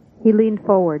 he leaned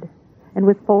forward, and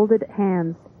with folded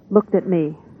hands looked at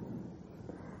me.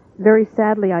 Very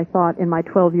sadly, I thought in my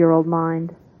 12-year-old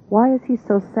mind, why is he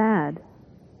so sad?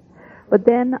 But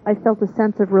then I felt a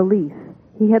sense of relief.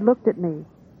 He had looked at me.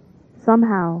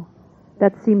 Somehow,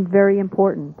 that seemed very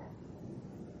important.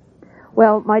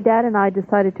 Well, my dad and I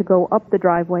decided to go up the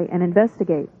driveway and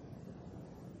investigate.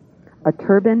 A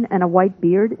turban and a white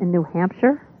beard in New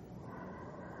Hampshire?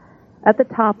 At the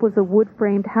top was a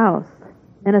wood-framed house,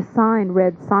 and a sign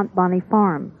read Sant Bani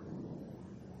Farm.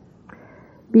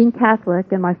 Being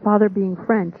Catholic and my father being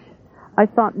French, I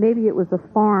thought maybe it was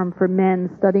a farm for men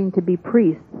studying to be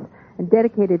priests and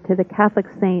dedicated to the Catholic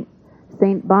saint,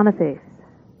 Saint Boniface.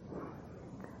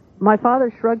 My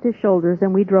father shrugged his shoulders,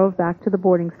 and we drove back to the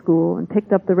boarding school and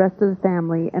picked up the rest of the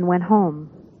family and went home.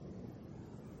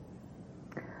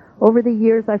 Over the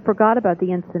years, I forgot about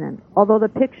the incident, although the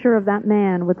picture of that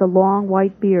man with the long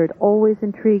white beard always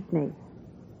intrigued me.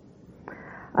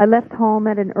 I left home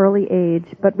at an early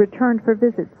age, but returned for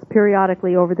visits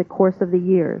periodically over the course of the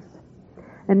years.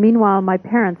 And meanwhile, my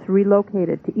parents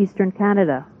relocated to Eastern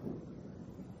Canada.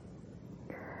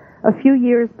 A few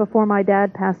years before my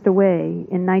dad passed away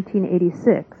in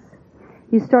 1986,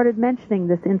 he started mentioning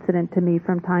this incident to me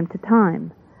from time to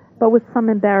time, but with some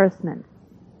embarrassment.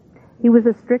 He was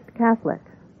a strict Catholic.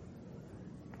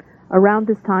 Around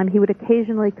this time, he would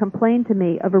occasionally complain to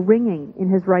me of a ringing in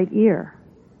his right ear.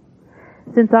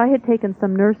 Since I had taken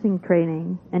some nursing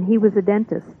training and he was a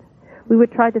dentist, we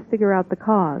would try to figure out the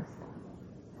cause.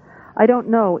 I don't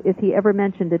know if he ever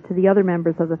mentioned it to the other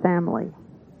members of the family.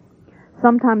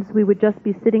 Sometimes we would just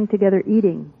be sitting together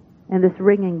eating, and this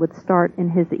ringing would start in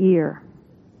his ear.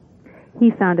 He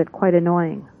found it quite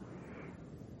annoying.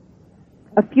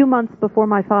 A few months before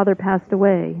my father passed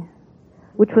away,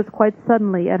 which was quite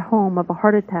suddenly at home of a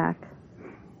heart attack,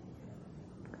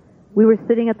 we were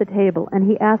sitting at the table, and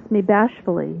he asked me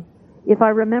bashfully if I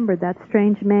remembered that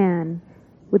strange man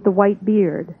with the white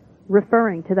beard,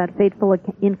 referring to that fateful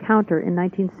encounter in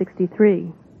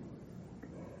 1963.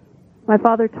 My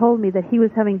father told me that he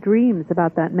was having dreams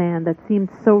about that man that seemed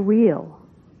so real.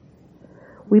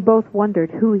 We both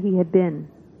wondered who he had been.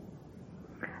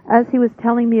 As he was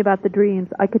telling me about the dreams,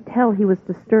 I could tell he was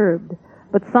disturbed,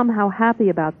 but somehow happy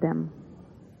about them.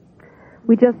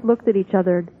 We just looked at each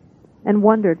other and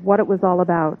wondered what it was all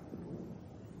about.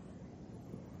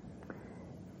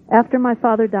 After my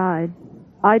father died,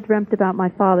 I dreamt about my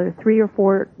father 3 or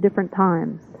 4 different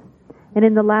times, and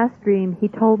in the last dream he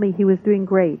told me he was doing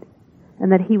great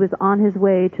and that he was on his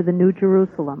way to the New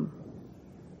Jerusalem.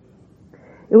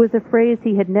 It was a phrase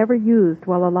he had never used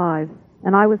while alive,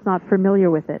 and I was not familiar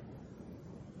with it.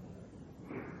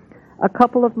 A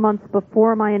couple of months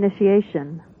before my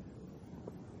initiation,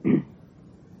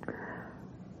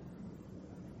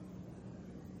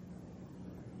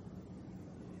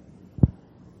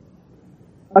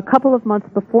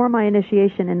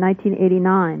 in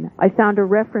 1989, I found a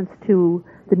reference to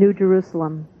the New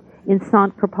Jerusalem in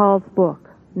Sant Kirpal's book,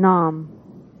 Nam.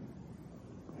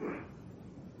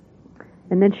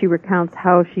 And then she recounts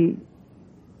how she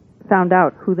found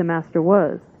out who the master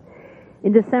was.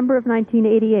 In December of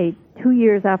 1988, 2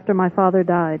 years after my father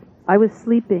died, I was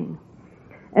sleeping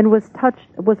and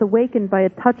was awakened by a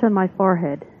touch on my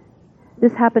forehead.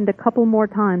 This happened a couple more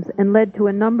times and led to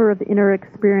a number of inner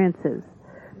experiences,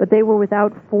 but they were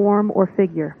without form or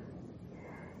figure.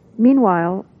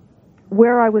 Meanwhile,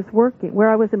 where I was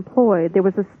employed, there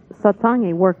was a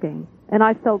satsangi working, and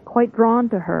I felt quite drawn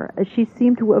to her, as she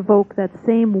seemed to evoke that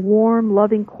same warm,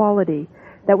 loving quality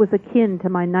that was akin to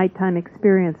my nighttime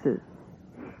experiences.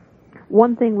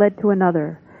 One thing led to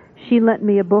another. She lent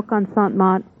me a book on Sant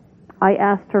Mat. I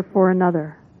asked her for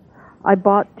another. I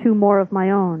bought 2 more of my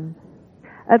own.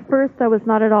 At first, I was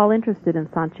not at all interested in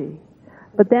Sant Ji,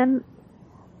 but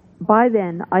by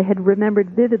then, I had remembered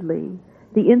vividly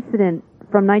the incident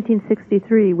from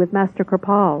 1963 with Master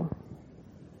Kirpal.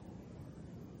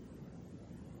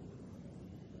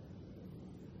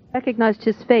 I recognized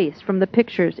his face from the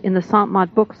pictures in the Sant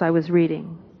Mat books I was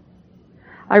reading.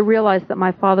 I realized that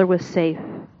my father was safe.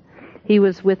 He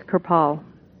was with Kirpal.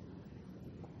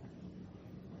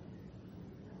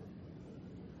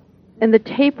 And the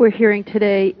tape we're hearing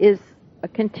today is a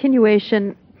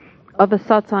continuation of a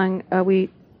satsang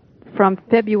from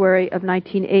February of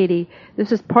 1980.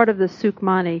 This is part of the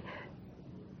Sukhmani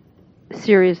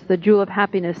series, The Jewel of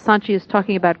Happiness. Sant Ji is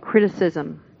talking about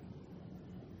criticism.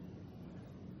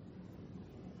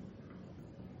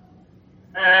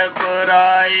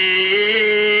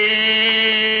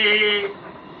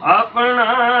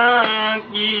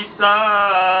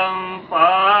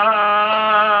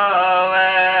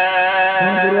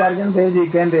 Guru Arjan Dev ji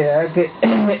ਕਹਿੰਦੇ ਆ ਕਿ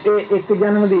ਇਹ ਇੱਕ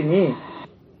ਜਨਮ ਦੀ ਨਹੀਂ,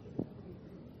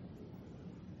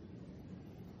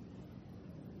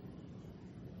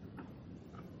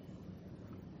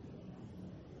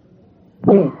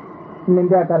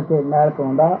 ਨਿੰਦਿਆ ਕਰਕੇ ਮੈਲ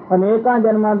ਪਾਉਂਦਾ, ਅਨੇਕਾਂ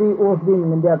ਜਨਮਾਂ ਦੀ ਉਸ ਦੀ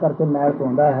ਨਿੰਦਿਆ ਕਰਕੇ ਮੈਲ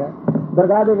ਪਾਉਂਦਾ ਹੈ।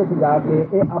 ਦਰਗਾਹ ਦੇ ਵਿੱਚ ਜਾ ਕੇ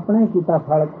ਇਹ ਆਪਣੇ ਕੀਤਾ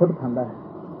ਫਲ ਖੁਦ ਖਾਂਦਾ ਹੈ।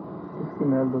 ਇਸकी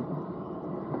ਮੈਲ ਦੋ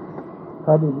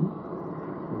ਸਾਧੂ ਜੀ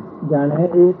ਜਾਣੇ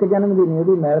ਇੱਕ ਜਨਮ ਦੀ ਨਹੀਂ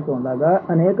ਉਹਦੀ ਮੈਲ ਪਾਉਂਦਾ ਗਾ,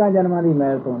 ਅਨੇਕਾਂ ਜਨਮਾਂ ਦੀ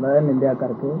ਮੈਲ ਪਾਉਂਦਾ ਹੈ ਨਿੰਦਿਆ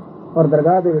ਕਰਕੇ, ਔਰ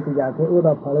ਦਰਗਾਹ ਦੇ ਵਿੱਚ ਜਾ ਕੇ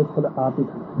ਉਹਦਾ ਫਲ ਖੁਦ ਆਪ ਹੀ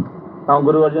ਖਾਂਦਾ। Now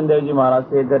Guru Arjan Dev Ji Maharaj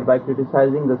said that by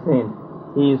criticizing the saint,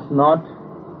 he is not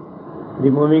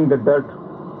removing the dirt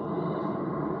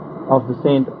of the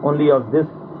saint only of this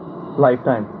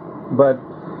lifetime, but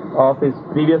of his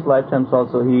previous lifetimes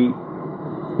also.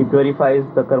 He purifies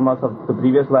the karmas of the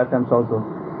previous lifetimes also,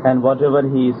 and whatever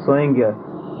he is sowing here,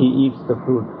 he eats the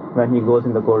fruit when he goes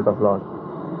in the court of Lord.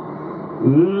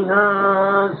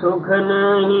 यहाँ सुख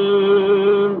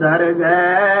नहीं दरगह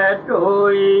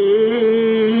टोई,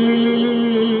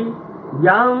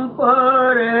 जम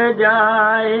पर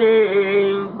जाए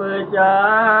बचावे।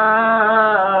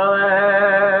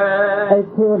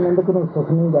 ਇੱਥੇ ਨਿੰਦਕ ਨੂੰ ਸੁਖ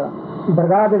ਨਹੀਂ ਗਾ,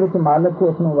 ਦਰਗਾਹ ਦੇ ਵਿੱਚ ਮਾਲਕ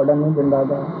ਉਸ ਨੂੰ ਵੜਨ ਨਹੀਂ ਦਿੰਦਾ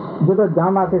ਗਾ। ਜਦੋਂ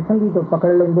ਜਾਮ ਆ ਕੇ ਸੰਗੀ ਤੋਂ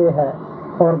ਪਕੜ ਲੈਂਦੇ ਹੈ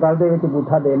ਔਰ ਗਲ ਦੇ ਵਿੱਚ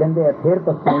ਬੂਠਾ ਦੇ ਲੈਂਦੇ ਹੈ, ਫਿਰ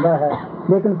ਪਛਤਾਉਂਦਾ ਹੈ,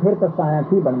 ਲੇਕਿਨ ਫਿਰ ਪਛਤਾਇਆ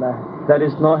ਕੀ ਬਣਦਾ ਹੈ। There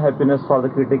is no happiness for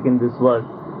the critic in this world,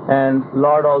 and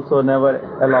Lord also never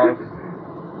allows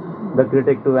the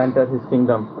critic to enter his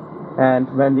kingdom. And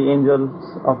when the angels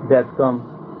of death come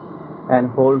and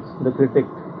holds the critic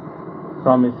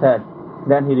from his head,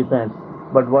 then he repents.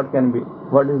 But what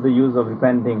is the use of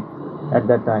repenting at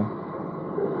that time?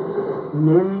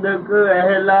 निंदक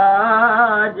अहला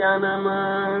जन्म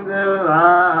गवाया,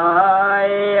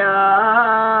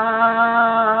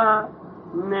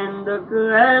 निंदक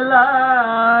अहला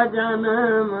जन्म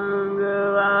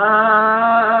गवाया।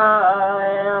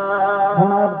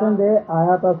 ਹੁਣ ਆਪ ਕਹਿੰਦੇ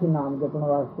ਆਇਆ ਤਾਂ ਸੀ ਨਾਮ ਜਪਣ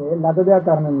ਵਾਸਤੇ, ਲੱਗ ਗਿਆ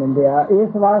ਕਰਨ ਨਿੰਦਿਆ।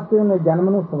 ਇਸ ਵਾਸਤੇ ਉਹਨੇ ਜਨਮ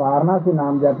ਨੂੰ ਸਵਾਰਨਾ ਸੀ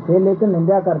ਨਾਮ ਜਪ ਕੇ, ਲੇਕਿਨ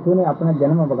ਨਿੰਦਿਆ ਕਰਕੇ ਉਹਨੇ ਆਪਣਾ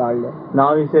ਜਨਮ ਵਿਗਾੜ ਲਿਆ। Now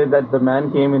he said that the man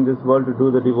came in this world to do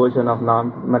the devotion of Naam,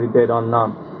 meditate on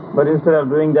Naam. But instead of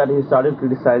doing that, he started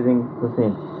criticizing the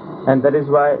saint. And that is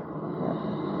why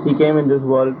he came in this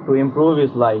world to improve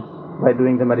his life by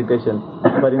doing the meditation.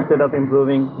 But instead of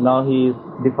improving, now he is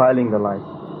defiling the life.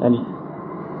 And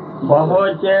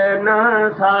पहुँच न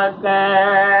सके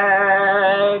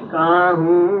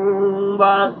कहूँ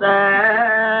बात,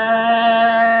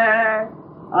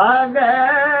 आगे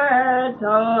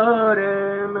छोड़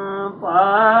न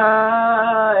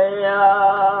पाया।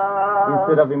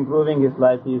 instead of improving his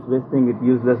life, he is wasting it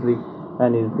uselessly and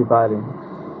he is defiling.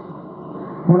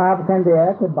 ਹੁਣ ਆਪ ਕਹਿੰਦੇ ਆ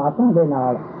ਕਿ ਬਾਤਾਂ ਦੇ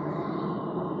ਨਾਲ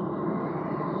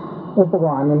ਉਹ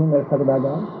ਭਗਵਾਨ ਨੂੰ ਨਹੀਂ ਮਿਲ ਸਕਦਾ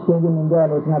ਗਾ, ਕਿਉਂਕਿ ਨਿੰਦਿਆ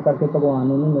ਆਲੋਚਨਾ ਕਰਕੇ ਭਗਵਾਨ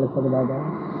ਨੂੰ ਨਹੀਂ ਮਿਲ ਸਕਦਾ ਗਾ,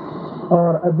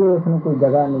 ਔਰ ਅੱਗੇ ਉਸ ਨੂੰ ਕੋਈ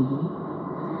ਜਗ੍ਹਾ ਨਹੀਂ ਗੀ।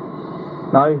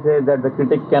 Now he says that the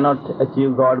critic cannot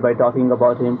achieve God by talking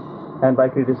about him and by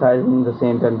criticizing the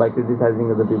saint and by criticizing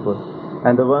other people.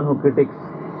 And the one who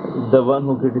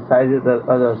criticizes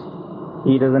others,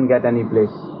 he doesn't get any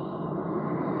place.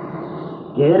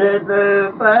 किरत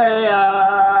पया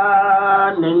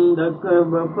निंदक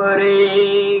बपरे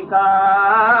का,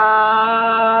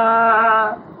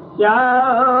 क्या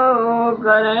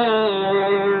करें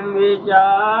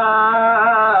विचारा।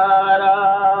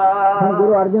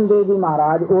 ਗੁਰੂ ਅਰਜਨ ਦੇਵ ਜੀ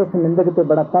ਮਹਾਰਾਜ ਉਸ ਨਿੰਦਕ ਤੇ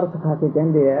ਬੜਾ ਤਰਸ ਖਾ ਕੇ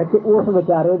ਕਹਿੰਦੇ ਆ ਕਿ ਉਸ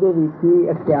ਵਿਚਾਰੇ ਦੇ ਵਿੱਚ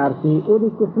ਹੀ ਅਖਤਿਆਰ ਸੀ, ਉਹਦੀ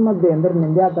ਕਿਸਮਤ ਦੇ ਅੰਦਰ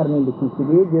ਨਿੰਦਿਆ ਕਰਨੀ ਲਿਖੀ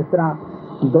ਸੀਗੀ। ਜਿਸ ਤਰ੍ਹਾਂ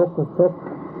ਦੁੱਖ ਸੁੱਖ,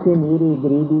 ਅਮੀਰੀ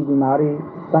ਗਰੀਬੀ ਬਿਮਾਰੀ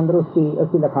ਤੰਦਰੁਸਤੀ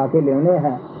ਅਸੀਂ ਲਿਖਾ ਕੇ ਲਿਆਉਂਦੇ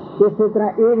ਹਾਂ, ਇਸੇ ਤਰ੍ਹਾਂ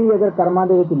ਇਹ ਵੀ ਅਗਰ ਕਰਮਾਂ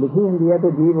ਦੇ ਵਿੱਚ ਲਿਖੀ ਹੁੰਦੀ ਹੈ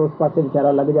ਤੇ ਜੀਵ ਉਸ ਪਾਸੇ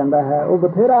ਵਿਚਾਰਾ ਲੱਗ ਜਾਂਦਾ ਹੈ। ਉਹ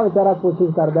ਬਥੇਰਾ ਵਿਚਾਰਾ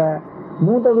ਕੋਸ਼ਿਸ਼ ਕਰਦਾ ਹੈ,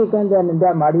 ਮੂੰਹ ਤੋਂ ਵੀ ਕਹਿੰਦੇ ਆ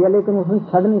ਨਿੰਦਿਆ ਮਾੜੀ ਹੈ, ਲੇਕਿਨ ਉਸਨੂੰ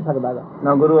ਛੱਡ ਨਹੀਂ ਸਕਦਾ ਗਾ।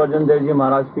 Now Guru Arjan Dev Ji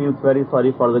Maharaj feels very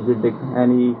sorry for the critic, and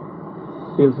he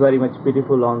feels very much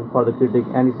pitiful for the critic,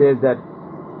 and he says that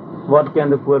what can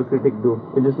the poor critic do?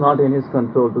 It is not in his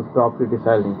control to stop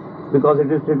criticizing, because it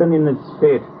is written in his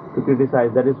fate to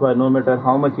criticize. That is why no matter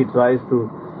how much he tries to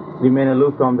remain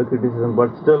aloof from the criticism, but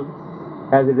still,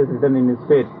 as it is written in his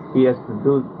fate, he has to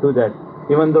do that.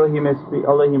 Even though he may speak,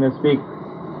 although he may speak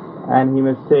and he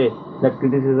may say that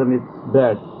criticism is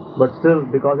bad, but still,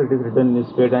 because it is written in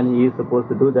his fate and he is supposed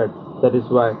to do that, that is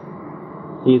why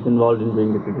he is involved in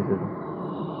doing the criticism.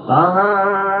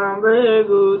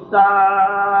 बेगुता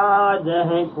जह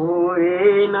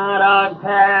कोई न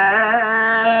राखे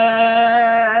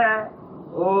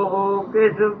ओह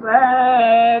किस पे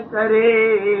करे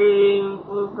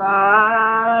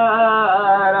पुकारा।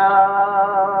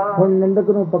 ਹੁਣ ਨਿੰਦਕ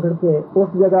ਨੂੰ ਪਕੜ ਕੇ ਉਸ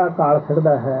ਜਗ੍ਹਾ ਕਾਲ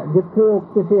ਛੱਡਦਾ ਹੈ ਜਿੱਥੇ ਉਹ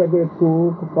ਕਿਸੇ ਅੱਗੇ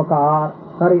ਕੂਕ ਪਕਾਰ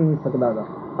ਕਰ ਹੀ ਨਹੀਂ ਸਕਦਾ ਗਾ।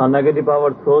 A negative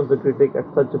power throws the critic at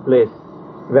such a place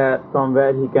from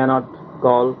where he cannot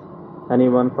call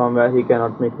anyone, from where he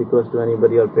cannot make request to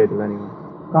anybody or pray to anyone.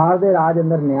 ਕਾਲ ਦੇ ਰਾਜ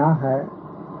ਅੰਦਰ ਨਿਆਂ ਹੈ,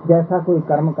 ਜੈਸਾ ਕੋਈ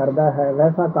ਕਰਮ ਕਰਦਾ ਹੈ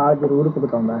ਵੈਸਾ ਕਾਲ ਜ਼ਰੂਰ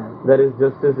ਭੁਗਤਾਉਂਦਾ ਹੈ। There is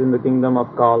justice in the kingdom of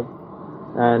Kal,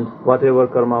 and whatever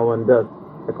karma one does,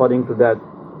 according to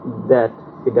that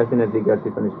he definitely gets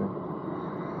the punishment.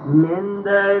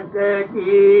 निंदक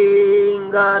की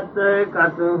गत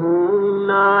कतहु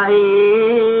नाही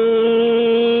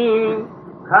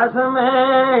खसमे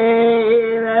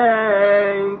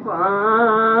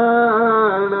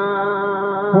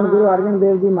ਹੁਣ ਗੁਰੂ ਅਰਜਨ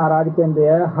ਦੇਵ ਜੀ ਮਹਾਰਾਜ ਕਹਿੰਦੇ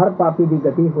ਆ ਹਰ ਪਾਪੀ ਦੀ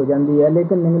ਗਤੀ ਹੋ ਜਾਂਦੀ ਹੈ,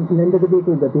 ਲੇਕਿਨ ਨਿੰਦਕ ਦੀ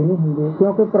ਕੋਈ ਗਤੀ ਨਹੀਂ ਹੁੰਦੀ,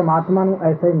 ਕਿਉਂਕਿ ਪ੍ਰਮਾਤਮਾ ਨੂੰ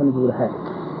ਐਸਾ ਹੀ ਮਨਜ਼ੂਰ ਹੈ।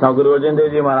 Now Guru Arjan Dev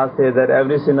Ji Maharaj says that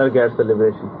every sinner gets the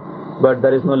liberation, but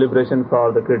there is no liberation for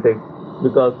the critic,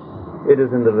 because it is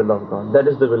in the will of God. That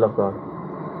is the will of God.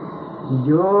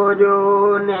 जो जो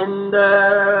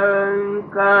निंदन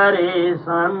करे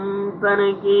संतन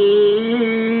की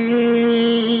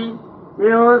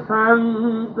यो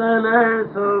संतन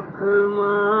सुख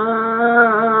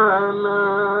माना।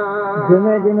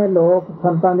 ਜਿਵੇਂ ਜਿਵੇਂ ਲੋਕ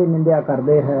ਸੰਤਾਂ ਦੀ ਨਿੰਦਿਆ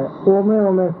ਕਰਦੇ ਹੈ ਉਵੇਂ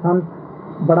ਉਵੇਂ ਸੰਤ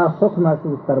ਬੜਾ ਸੁਖ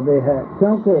ਮਹਿਸੂਸ ਕਰਦੇ ਹੈ,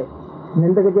 ਕਿਉਂਕਿ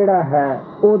ਨਿੰਦਕ ਜਿਹੜਾ ਹੈ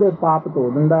ਉਹਦੇ ਪਾਪ ਧੋ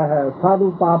ਦਿੰਦਾ ਹੈ, ਸਾਧੂ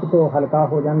ਪਾਪ ਤੋਂ ਹਲਕਾ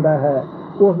ਹੋ ਜਾਂਦਾ ਹੈ,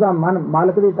 ਉਸ ਦਾ ਮਨ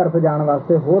ਮਾਲਕ ਦੀ ਤਰਫ ਜਾਣ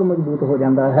ਵਾਸਤੇ ਹੋਰ ਮਜ਼ਬੂਤ ਹੋ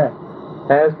ਜਾਂਦਾ ਹੈ।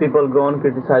 As people go on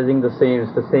criticizing the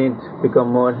saints become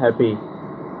more happier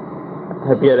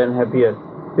and happier,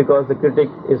 because the critic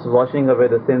is washing away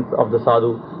the sins of the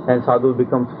sadhu, and sadhu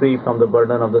becomes free from the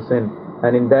burden of the sin,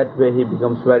 and in that way he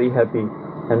becomes very happy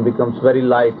and becomes very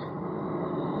light,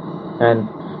 and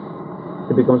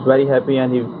he becomes very happy and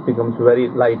he becomes very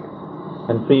light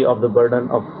and free of the burden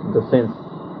of the sins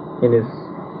in his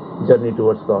journey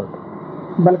towards God.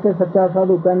 ਬਲਕਿ ਸੱਚਾ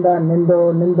ਸਾਧੂ ਕਹਿੰਦਾ ਨਿੰਦੋ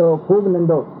ਨਿੰਦੋ ਖੂਬ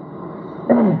ਨਿੰਦੋ,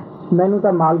 ਮੈਨੂੰ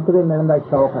ਤਾਂ ਮਾਲਕ ਦੇ ਮਿਲਣ ਦਾ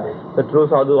ਸ਼ੌਕ ਹੈ। The true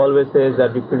sadhu always says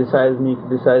that you criticize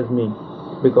me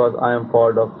because I am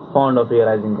fond of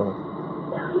realizing God.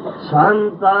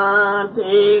 संता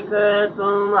टेक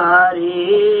तुम्हारी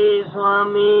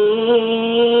स्वामी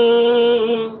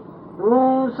तू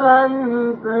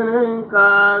संतन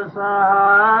का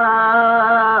सहाय।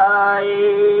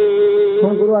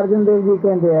 ਹੁਣ ਗੁਰੂ ਅਰਜਨ ਦੇਵ ਜੀ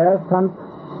ਕਹਿੰਦੇ ਆ ਸੰਤ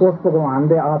ਉਸ ਭਗਵਾਨ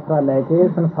ਦੇ ਆਸਰਾ ਲੈ ਕੇ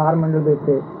ਸੰਸਾਰ ਮੰਡਲ ਦੇ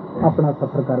ਉੱਤੇ ਆਪਣਾ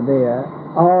ਸਫ਼ਰ ਕਰਦੇ ਆ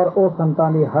ਔਰ ਉਹ ਸੰਤਾਂ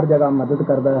ਦੀ ਹਰ ਜਗ੍ਹਾ ਮਦਦ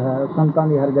ਕਰਦਾ ਹੈ, ਸੰਤਾਂ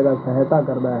ਦੀ ਹਰ ਜਗ੍ਹਾ ਸਹਾਇਤਾ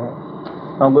ਕਰਦਾ ਹੈ।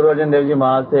 Now Guru Arjan Dev Ji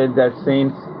Maharaj said that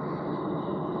saints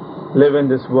live in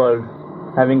this world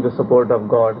having the support of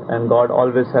God, and God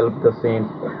always helps the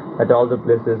saints at all the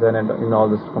places and in all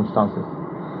the circumstances.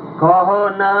 कहो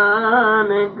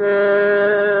नानक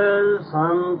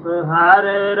संत हर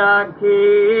राखी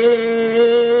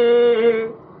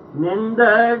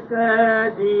निंदक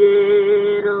दिए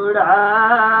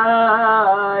रुड़ाए।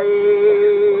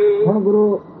 ਹੁਣ ਗੁਰੂ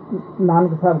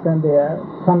ਨਾਨਕ ਸਾਹਿਬ ਕਹਿੰਦੇ ਆ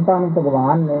ਸੰਤਾਂ ਨੂੰ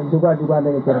ਭਗਵਾਨ ਨੇ ਜੁਗਾ ਜੁਗਾ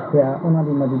ਦੇ ਵਿੱਚ ਰੱਖਿਆ, ਉਹਨਾਂ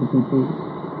ਦੀ ਮਦਦ ਕੀਤੀ,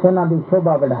 ਉਹਨਾਂ ਦੀ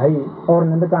ਸ਼ੋਭਾ ਵਧਾਈ ਔਰ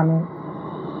ਨਿੰਦਕਾਂ ਨੂੰ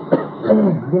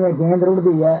ਜਿਵੇਂ ਗੇਂਦ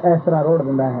ਰੁੜਦੀ ਹੈ ਇਸ ਤਰ੍ਹਾਂ ਰੋੜ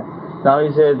ਦਿੰਦਾ ਹੈ। Now he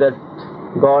says that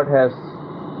God has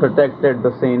protected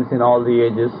the saints in all the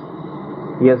ages.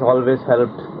 He has always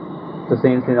helped the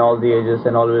saints in all the ages,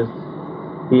 and always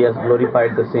he has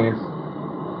glorified the saints,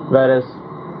 whereas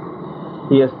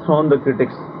he has thrown the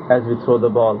critics as we throw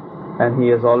the ball, and he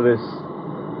has always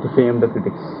defamed the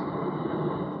critics.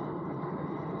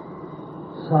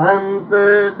 संत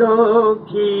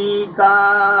दुखी का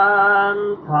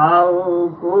थाओ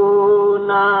को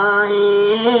नहीं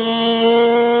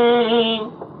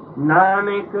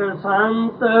नानक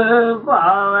संत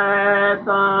पावे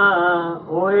ता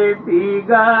ओए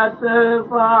पीगत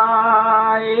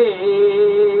पाए।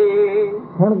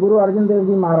 ਹੁਣ ਗੁਰੂ ਅਰਜਨ ਦੇਵ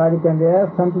ਜੀ ਮਹਾਰਾਜ ਕਹਿੰਦੇ ਆ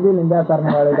ਸੰਤ ਦੀ ਨਿੰਦਾ ਕਰਨ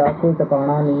ਵਾਲੇ ਦਾ ਕੋਈ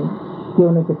ਟਿਕਾਣਾ ਨਹੀਂ ਕਿ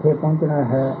ਉਹਨੇ ਕਿੱਥੇ ਪਹੁੰਚਣਾ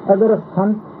ਹੈ। ਅਗਰ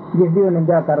ਸੰਤ ਜਿਸ ਦੀ ਉਹ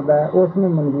ਨਿੰਦਾ ਕਰਦਾ ਹੈ ਉਸ ਨੂੰ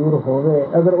ਮਨਜ਼ੂਰ ਹੋਵੇ,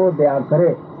 ਅਗਰ ਉਹ ਦਇਆ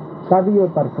ਕਰੇ ਤਦ ਹੀ ਉਹ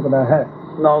ਕਰ ਸਕਦਾ ਹੈ।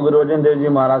 Now Guru Arjan Dev Ji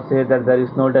Maharaj says that there is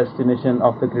no destination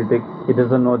of the critic. He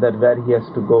doesn't know that where he has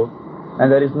to go,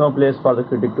 and there is no place for the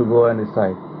critic to go and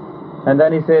reside. And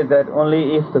then he says that only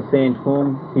if the saint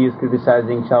whom he is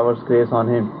criticizing showers grace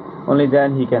on him, only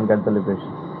then he can get the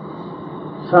liberation.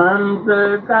 संत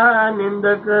का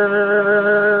निंदक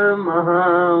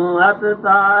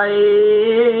महाअतताई,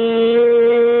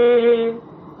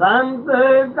 संत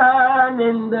का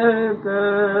निंदक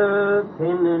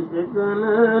खिन thicken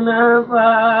न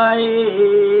पाई।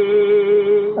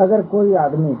 अगर कोई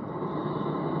आदमी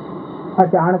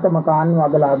अचानक मकान ਨੂੰ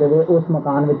ਅੱਗ ਲਾ ਦੇਵੇ, ਉਸ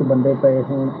ਮਕਾਨ ਵਿੱਚ ਬੰਦੇ ਪਏ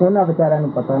ਹੋਣ, ਉਹਨਾਂ ਵਿਚਾਰਿਆਂ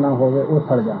ਨੂੰ ਪਤਾ ਨਾ ਹੋਵੇ, ਉਹ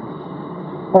ਸੜ ਜਾਣ।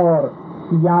 ਔਰ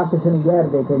ਜਾਂ ਕਿਸੇ ਨੂੰ ਜ਼ਹਿਰ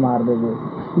ਦੇ ਕੇ ਮਾਰ ਦੇਵੇ,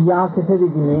 ਜਾਂ ਕਿਸੇ ਦੀ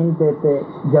ਜ਼ਮੀਨ ਦੇ ਉੱਤੇ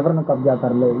ਜਬਰਨ ਕਬਜ਼ਾ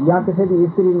ਕਰ ਲਏ, ਜਾਂ ਕਿਸੇ ਦੀ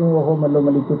ਇਸਤਰੀ ਨੂੰ ਉਹ ਮੱਲੋ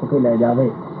ਮੱਲੀ ਚੁੱਕ ਕੇ ਲੈ ਜਾਵੇ,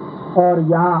 ਔਰ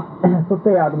ਜਾਂ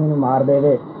ਸੁੱਤੇ ਆਦਮੀ ਨੂੰ ਮਾਰ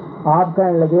ਦੇਵੇ। ਆਪ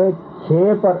ਕਹਿਣ ਲੱਗੇ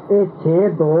 6 ਪਰ ਇਹ 6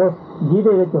 ਦੋਸ਼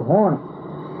ਜਿਹਦੇ ਵਿੱਚ ਹੋਣ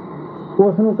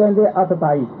ਉਸ ਨੂੰ ਕਹਿੰਦੇ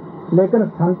ਅਤਤਾਈ। ਲੇਕਿਨ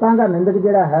ਸੰਤਾਂ ਦਾ ਨਿੰਦਕ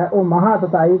ਜਿਹੜਾ ਹੈ ਉਹ ਮਹਾ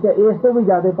ਅਤਤਾਈ ਤੇ ਇਸ ਤੋਂ ਵੀ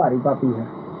ਜ਼ਿਆਦਾ ਭਾਰੀ ਪਾਪੀ ਹੈ।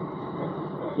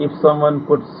 If someone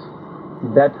puts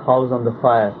that house on the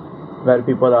fire where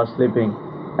people are sleeping,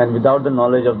 and without the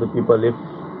knowledge of the people, if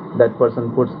that person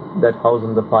puts that house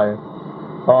on the fire,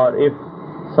 or if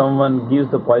someone gives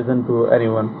the poison to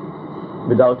anyone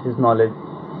without his knowledge,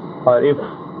 or if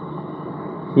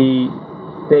he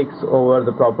takes over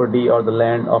the property or the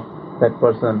land of that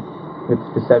person with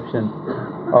deception,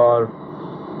 or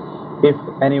if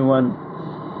anyone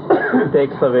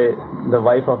takes away the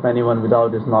wife of anyone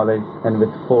without his knowledge and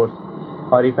with force,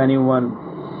 or if anyone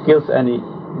kills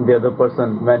the other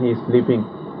person when he is sleeping,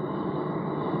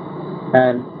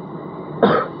 and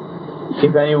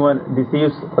if anyone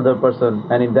deceives other person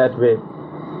and in that way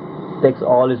takes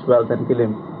all his wealth and kill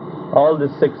him, all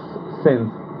these 6 sins,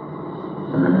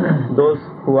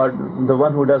 the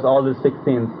one who does all these 6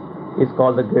 sins is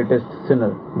called the greatest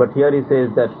sinner. But here he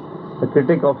says that the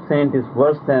critic of saint is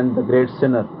worse than the great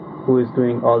sinner who is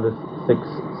doing all these 6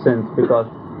 sins, because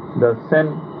the sin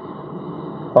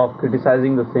of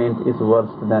criticizing the saint is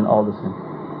worse than all the sins.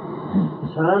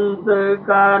 संत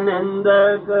का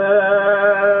निंदक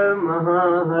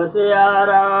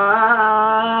महाहत्यारा,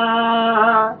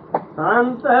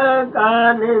 संत का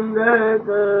निंदक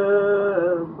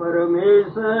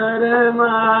परमेश्वर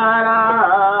मारा।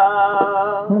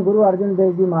 गुरु अर्जन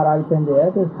देव जी महाराज कहते हैं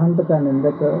कि संत का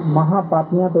निंदक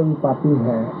महापापियां तो भी पापी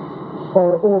है और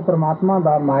वो परमात्मा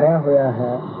दा मारिया होया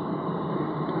है।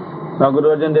 Now Guru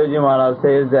Arjan Dev Ji Maharaj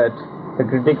says that the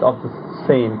critic of the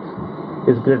saint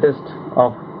is greatest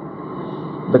of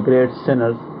the great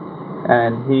sinners,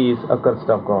 and he is accursed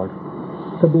of God.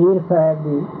 Kabir साहब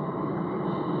ਦੀ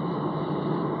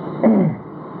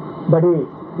ਬੜੀ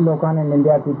ਲੋਕਾਂ ਨੇ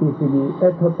ਨਿੰਦਿਆ ਕੀਤੀ ਸੀਗੀ,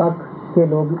 ਇੱਥੋਂ ਤੱਕ ਕਿ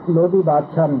ਲੋਧੀ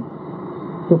ਬਾਦਸ਼ਾਹ ਨੂੰ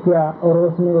ਚੁੱਕਿਆ ਔਰ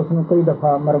ਉਸਨੇ ਉਸ ਨੂੰ ਕਈ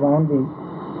ਦਫਾ ਮਰਵਾਉਣ ਦੀ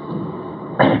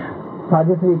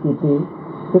ਸਾਜ਼ਿਸ਼ ਵੀ ਕੀਤੀ।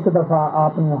 ਇੱਕ ਦਫਾ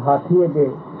ਆਪ ਨੂੰ ਹਾਥੀ ਅੱਗੇ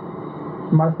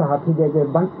ਮਰਸ ਹਾਥੀ ਦੇ ਅੱਗੇ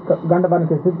ਗੰਢ ਬਣ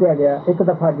ਕੇ ਸੁੱਟਿਆ ਗਿਆ, ਇੱਕ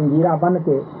ਦਫਾ ਜੰਜੀਰਾਂ ਬੰਨ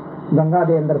ਕੇ ਗੰਗਾ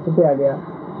ਦੇ ਅੰਦਰ ਸੁੱਟਿਆ ਗਿਆ,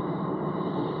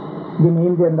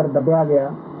 ਜ਼ਮੀਨ ਦੇ ਅੰਦਰ ਦੱਬਿਆ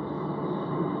ਗਿਆ।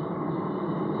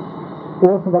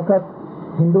 ਉਸ ਵਕਤ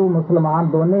ਹਿੰਦੂ ਮੁਸਲਮਾਨ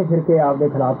ਦੋਨੇ ਫਿਰਕੇ ਆਪ ਦੇ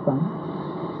ਖਿਲਾਫ ਸਨ।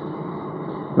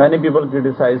 Many people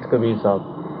criticized Kabir Sahib,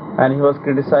 and he was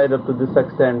criticized up to this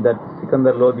extent that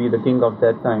Sikandar Lodi, the king of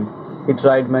that time, he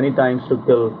tried many times to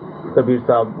kill Kabir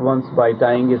Sahib, once by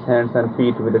tying his hands and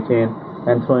feet with a chain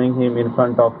and throwing him in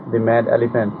front of the mad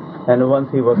elephant, and once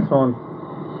he was thrown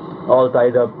all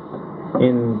tied up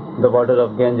in the water of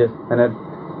Ganges, and at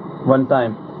one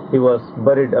time he was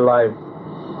buried alive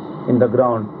in the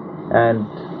ground, and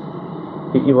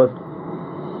people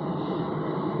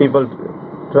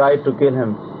tried to kill him,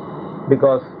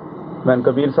 because when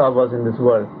Kabir Sahib was in this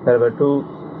world, there were 2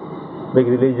 big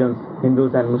religions,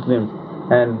 Hindus and Muslims,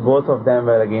 and both of them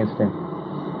were against him.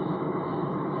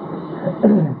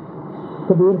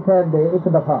 Kabir Sahib ਦੇ ਇੱਕ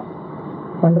ਦਫਾ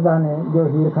ਪੰਡਤਾਂ ਨੇ ਜੋ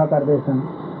ਹੀਰਖਾ ਕਰਦੇ ਸਨ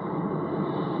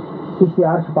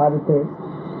ਇਸ਼ਤਿਹਾਰ ਛਪਾ ਦਿੱਤੇ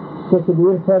ਕਿ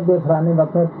ਕਬੀਰ ਸਾਹਿਬ ਦੇ ਫਲਾਣੇ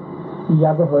ਵਕਤ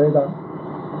ਯੱਗ ਹੋਏਗਾ,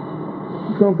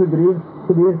 ਕਿਉਂਕਿ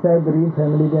ਕਬੀਰ ਸਾਹਿਬ ਗਰੀਬ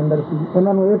ਫੈਮਿਲੀ ਦੇ ਅੰਦਰ ਸੀ।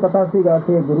 ਉਹਨਾਂ ਨੂੰ ਇਹ ਪਤਾ ਸੀਗਾ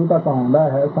ਕਿ ਗੁਰੂ ਤਾਂ ਕਹਾਉਂਦਾ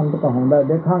ਹੈ, ਸੰਤ ਕਹਾਉਂਦਾ,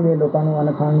 ਦੇਖਾਂਗੇ ਲੋਕਾਂ ਨੂੰ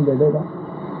ਅੰਨ ਖਾਣ ਦੇ ਦੇਗਾ।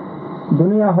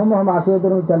 ਦੁਨੀਆ ਹੁਮ ਹਮਾ ਕੇ ਉਧਰ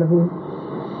ਨੂੰ ਚੱਲ ਪਈ।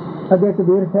 ਅੱਗੇ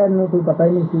ਕਬੀਰ ਸਾਹਿਬ ਨੂੰ ਕੋਈ ਪਤਾ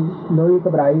ਹੀ ਨਹੀਂ ਸੀ। ਲੋਈ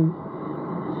ਘਬਰਾਈ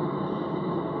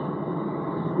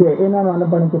ਕਿ ਇਹਨਾਂ ਨੂੰ ਅੰਨ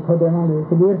ਪਾਣੀ ਕਿੱਥੋਂ ਦੇਵਾਂਗੇ।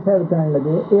 ਕਬੀਰ ਸਾਹਿਬ ਕਹਿਣ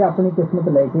ਲੱਗੇ ਇਹ ਆਪਣੀ ਕਿਸਮਤ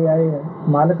ਲੈ ਕੇ ਆਏ ਹੈ,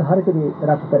 ਮਾਲਕ ਹਰ ਇੱਕ ਦੀ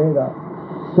ਰੱਖ ਕਰੇਗਾ।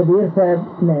 ਕਬੀਰ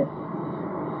ਸਾਹਿਬ ਨੇ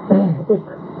ਇੱਕ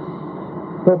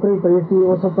ਟੋਕਰੀ ਪਈ ਸੀ,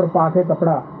 ਉਸ ਉੱਪਰ ਪਾ ਕੇ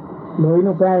ਕੱਪੜਾ ਲੋਈ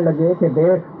ਨੂੰ ਕਹਿਣ ਲੱਗੇ ਕਿ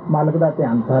ਦੇਖ ਮਾਲਕ ਦਾ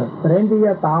ਧਿਆਨ ਕਰ, ਰਹਿੰਦੀ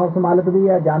ਹੈ ਤਾਂ ਉਸ ਮਾਲਕ ਦੀ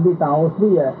ਹੈ, ਜਾਂਦੀ ਤਾਂ ਉਸ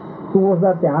ਦੀ ਹੈ, ਤੂੰ ਉਸ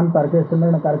ਦਾ ਧਿਆਨ ਕਰਕੇ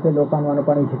ਸਿਮਰਨ ਕਰਕੇ ਲੋਕਾਂ ਨੂੰ ਅੰਨ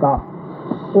ਪਾਣੀ ਛਕਾ।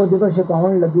 ਉਹ ਜਦੋਂ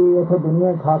ਛਕਾਉਣ ਲੱਗੀ ਉੱਥੋਂ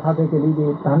ਦੁਨੀਆ ਖਾ ਖਾ ਕੇ ਚਲੀ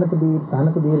ਗਈ। ਧੰਨ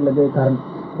ਕਬੀਰ ਲੱਗੇ ਕਰਨ।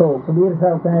 तो कबीर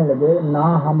साहब कहने लगे, ना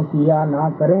हम किया ना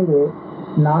करेंगे,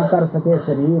 ना कर सके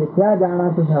शरीर, क्या जाना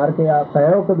कुछ हार के आप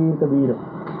कहो Kabir Kabir.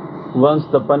 Once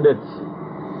the Pandits,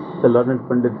 the learned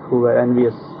Pandits who were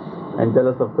envious and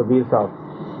jealous of Kabir Sahib,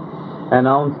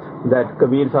 announced that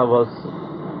Kabir Sahib was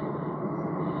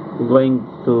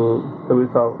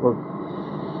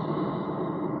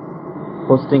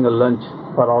hosting a lunch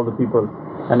for all the people,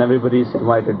 and everybody is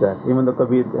invited there. Even though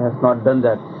Kabir has not done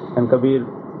that, and Kabir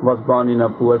was born in a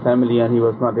poor family and he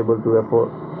was not able to afford,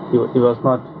 he was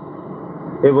not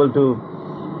able to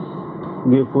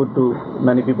give food to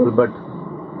many people, but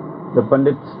the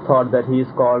Pandits thought that he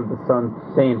is called the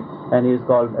saint and he is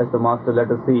called as the master. Let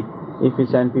us see if he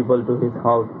send people to his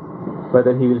house,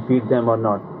 whether he will feed them or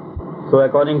not. So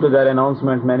according to their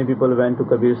announcement, many people went to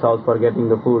Kabir's house for getting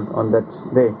the food on that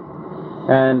day,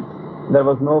 and there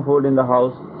was no food in the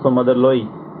house. So Mother Loi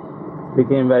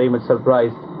became very much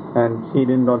surprised and she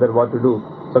didn't know that what to do.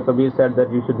 So Kabir said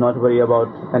that you should not worry about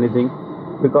anything,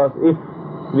 because if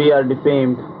we are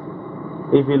defamed,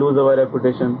 if we lose our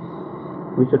reputation,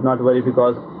 we should not worry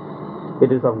because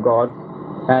it is of God,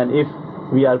 and if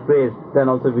we are praised, then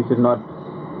also we should not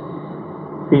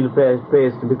feel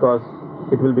praised because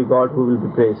it will be God who will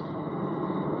be praised.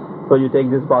 So you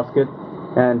take this basket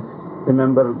and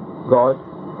remember God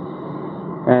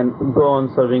and go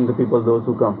on serving the people, those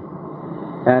who come.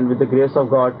 And with the grace of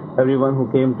God, everyone who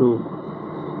came to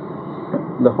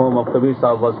the home of Kabir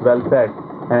Sahib was well fed,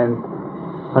 and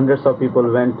hundreds of people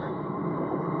went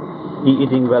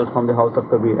eating well from the house of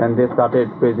Kabir, and they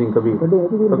started praising Kabir.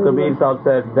 So Kabir Sahib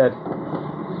said that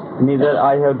neither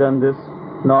I have done this,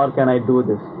 nor can I do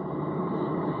this,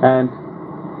 and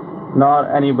nor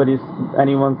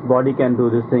anyone's body can do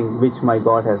this thing which my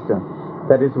God has done.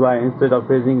 That is why instead of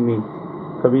praising me,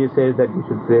 Kabir says that you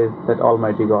should praise that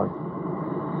Almighty God.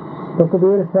 तो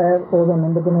कबीर साहब उदों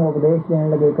निंदक नूं उपदेश देण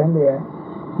लगे, कहंदे है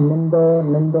निंदो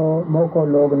निंदो मोको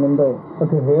लोग निंदो,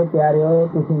 उथे हे प्यारिओ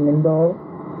तुसीं निंदो,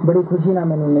 बड़ी खुशी नाल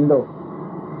मैनूं निंदो.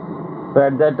 So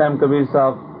at that time Kabir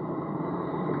Sahib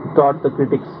taught the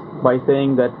critics by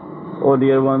saying that, oh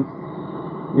dear ones,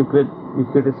 you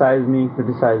criticize me.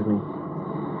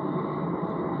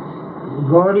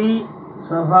 घोड़ी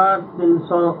सभा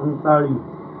 339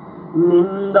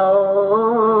 निंदो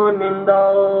निंदो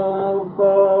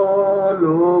को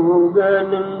लोग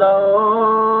निंदो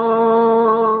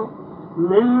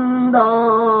निंदो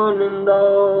निंदो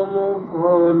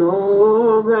को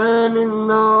लोग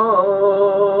निंदो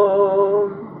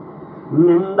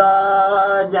निंदा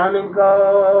जन को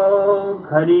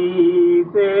खरी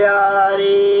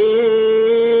प्यारी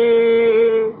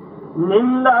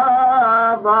निंदा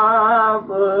बाप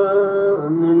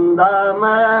निंदा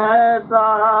मैं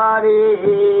तारी.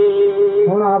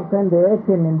 ਹੁਣ ਆਪ ਕਹਿੰਦੇ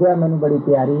ਕਿ ਨਿੰਦਿਆ ਮੈਨੂੰ ਬੜੀ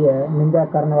ਪਿਆਰੀ ਹੈ, ਨਿੰਦਿਆ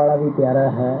ਕਰਨ ਵਾਲਾ ਵੀ ਪਿਆਰਾ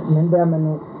ਹੈ. ਨਿੰਦਿਆ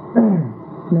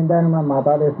ਨੂੰ ਮੈਂ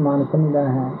ਮਾਤਾ ਦੇ ਸਮਾਨ ਸਮਝਦਾ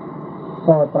ਹੈ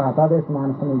ਔਰ ਭਰਾਤਾ ਦੇ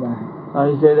ਸਮਾਨ ਸਮਝਦਾ ਹੈ.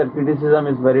 He says that criticism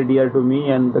is very dear to me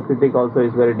and the critic also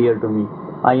is very dear to me.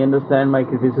 I understand my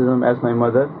criticism as my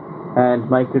mother and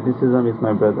my criticism is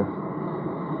my brother.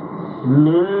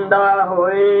 निंदा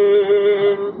होए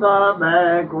तो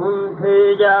बैकुंठ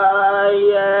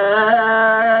जाइए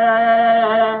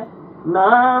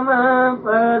नाम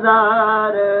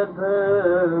पदार्थ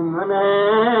मने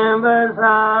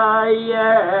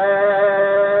बसाइए.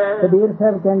 कबीर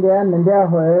साहब कहते हैं निंदा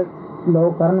होए लोग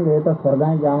करनगे तो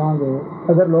स्वर्गां जावांगे,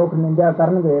 अगर लोग निंदा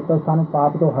करनगे तो सानू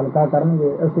पाप तो हल्का करनगे,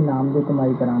 असीं नाम दी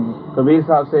कमाई करांगे. Kabir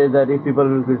Sahib says that if people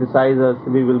will criticize us,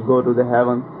 we will go to the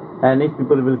heaven, and if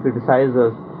people will criticize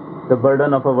us, the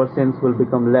burden of our sins will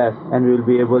become less and we will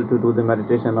be able to do the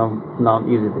meditation of Naam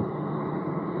easily.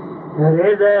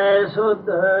 हृदय सुध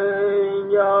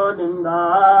जो निंदा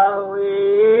हुई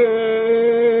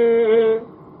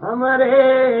हमारे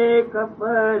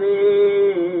कपरे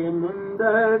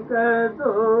निंदक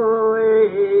धोए.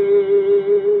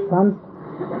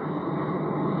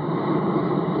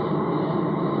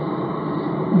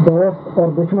 दोस्त और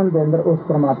दुश्मन के अंदर उस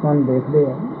परमात्मा ਨੂੰ देखते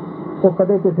हैं, वो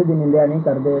कदे किसी की निंदा नहीं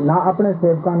करते, ना अपने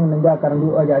सेवकों को निंदा करने की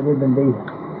इजाजत देते ही है.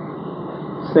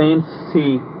 Saints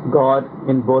see God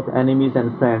in both enemies and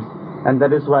friends, and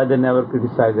that is why they never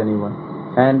criticize anyone,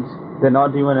 and they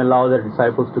not even allow their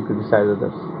disciples to criticize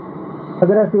others.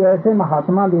 अगर असी ऐसे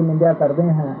महात्मा की निंदा करते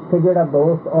हैं कि जेड़ा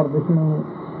दोस्त और दुश्मन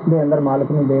के अंदर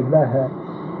मालिक नहीं देखता है,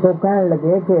 तो कहने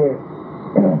लगे कि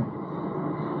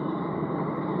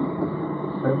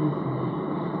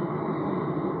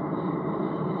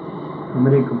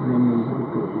हमरे कपड़े निंदक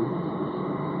धोए।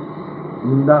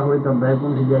 निंदा होए तो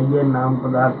बैकुंठ जाइए, नाम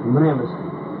पदार्थ मने बस।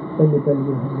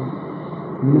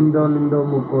 निंदो निंदो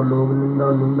मुको लोग, निंदो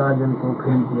निंदा जन को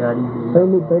खेम प्यारी हुई।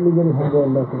 पहली जड़ी हम बोल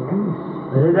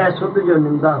हृदय शुद्ध जो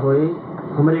निंदा होए,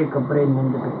 हमरे कपड़े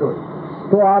निंदक धोए।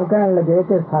 तो आप कहने लगे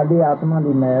कि साडी आत्मा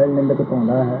दी मैल निंदक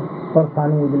धोंदा है और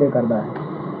सानू उजले करदा है।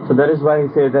 So that is why he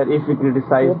says that if we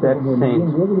criticize that saint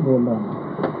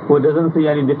who doesn't see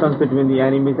any difference between the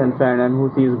enemies and friend, and who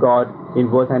sees God in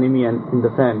both enemy and in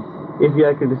the friend, if we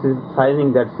are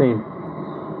criticizing that saint,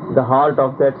 the heart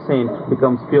of that saint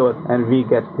becomes pure and we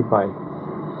get defiled.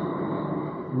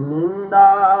 निंदा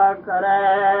करे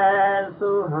सो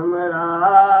हमरा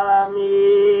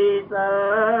मीत,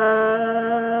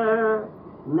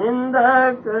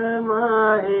 निंदक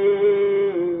माहे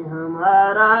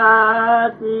हमारा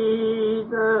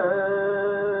चीत।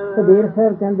 कबीर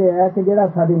साहब कहते हैं कि जेड़ा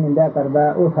साडी निंदा करदा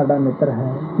है वो साडा मित्र है।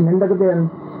 निंदक दे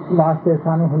वास्ते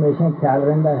सानू हमेशा ख्याल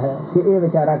रहिंदा है कि ये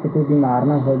बेचारा किते बीमार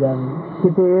ना हो जाए,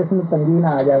 किते इस नूं तंगी ना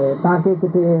आ जाए, ताकि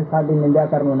किते साडी निंदा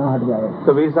करनों ना हट जाए।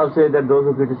 Kabir Sahib said that those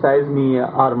who criticize me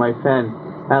are my friend,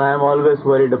 and I am always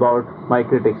worried about my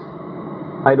critics.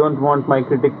 I don't want my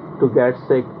critic to get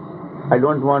sick. I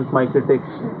don't want my critic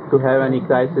to have any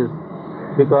crisis,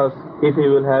 because if he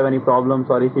will have any problems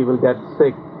or if he will get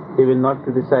sick, he will not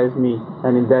criticize me,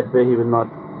 and in that way he will not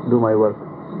do my work.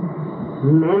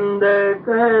 निंदक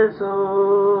सो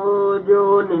जो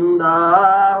निंदा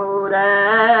हो रे,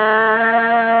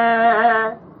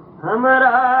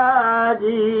 हमारा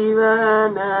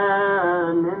जीवन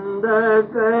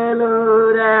निंदक लो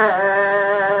रे।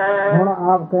 हुण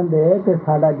आप कहंदे कि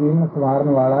साडा जीवन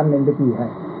सवारन वाला निंदकी है।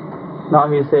 Now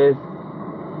he says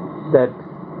that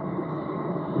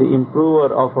the improver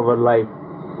of our life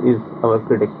is our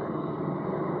critic.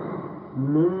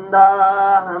 निंदा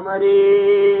हमारे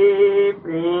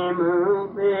प्रेम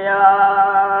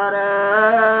प्यार,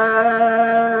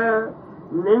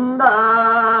 निंदा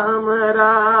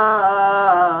हमारा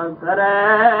करे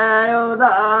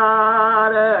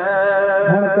उदार।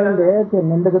 हम कहंदे कि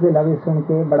निंदक दी लवी सुन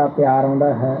के बड़ा प्यार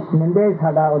आउंदा है, निंदे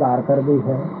साडा उदार करदी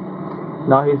है।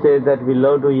 Now he says that we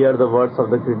love to hear the words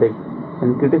of the critic,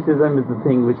 and criticism is the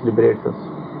thing which liberates us.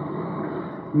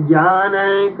 ज्ञान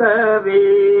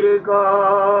कबीर को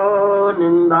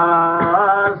निंदा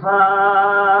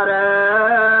सार,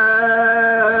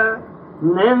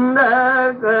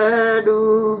 निंदक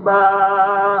डूबा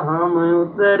हम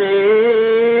उतरे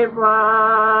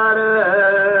पार।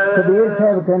 कबीर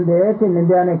साहब कहंदे कि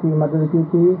निंदिया ने की मदद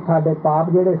की, साडे पाप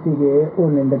जेड़े सीगे वो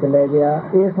निंदक ले गया,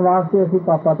 इस वास्ते असी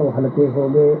पापा तो हल्के हो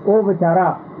गए, वो बेचारा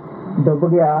डुब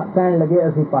गया, कहने लगे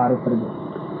असी पार उतर गए।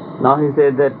 Now he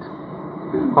said that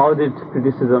how did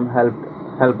criticism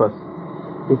help us?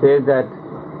 He says that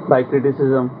by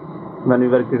criticism, when we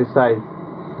were criticized,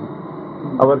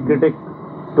 our critic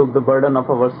took the burden of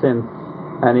our sins,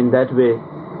 and in that way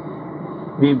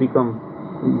we become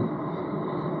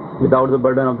without the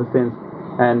burden of the sins,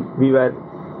 and we were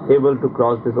able to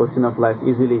cross this ocean of life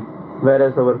easily,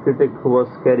 whereas our critic, who was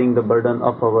carrying the burden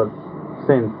of our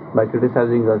sins by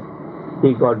criticizing us,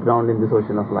 he got drowned in this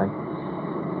ocean of life.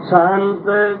 संत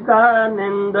का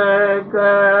निंदक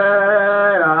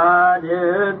राज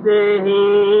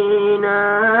देहीन,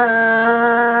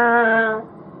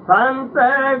 संत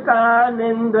का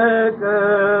निंदक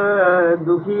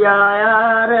दुखियाया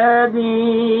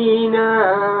दीन।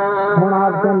 ਹੁਣ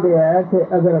ਆਪ ਕਹਿੰਦੇ ਹੈ ਕਿ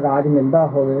ਅਗਰ ਰਾਜ ਮਿਲਦਾ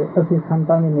ਹੋਵੇ ਅਸੀਂ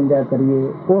ਸੰਤਾਂ ਦੀ ਨਿੰਦਿਆ ਕਰੀਏ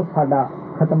ਉਹ ਸਾਡਾ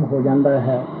ਖਤਮ ਹੋ ਜਾਂਦਾ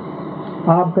ਹੈ।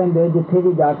 ਆਪ ਕਹਿੰਦੇ ਜਿੱਥੇ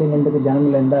ਵੀ ਜਾ ਕੇ ਨਿੰਦਕ ਜਨਮ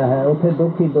ਲੈਂਦਾ ਹੈ ਉੱਥੇ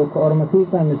ਦੁੱਖ ਹੀ ਦੁੱਖ ਔਰ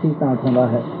ਮੁਸੀਬਤਾਂ ਉਠਾਉਂਦਾ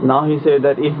ਹੈ। Now he said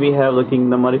that if we have the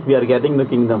kingdom, or if we are getting the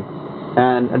kingdom,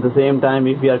 and at the same time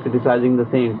if we are criticizing the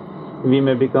saints, we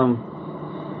may become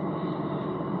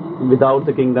without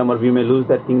the kingdom, or we may lose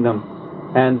that kingdom.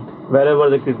 And wherever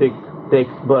the critic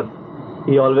takes birth,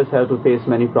 he always have to face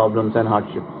many problems and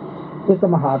hardships. ਇੱਕ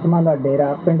ਮਹਾਤਮਾ ਦਾ ਡੇਰਾ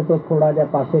ਪਿੰਡ ਤੋਂ ਥੋੜਾ ਜਿਹਾ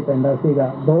ਪਾਸੇ ਪੈਂਦਾ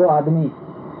ਸੀਗਾ। ਦੋ ਆਦਮੀ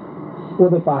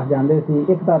ਉਹਦੇ ਪਾਸ ਜਾਂਦੇ ਸੀ,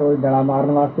 ਇੱਕ ਤਾਂ ਰੋਜ਼ ਡਲਾ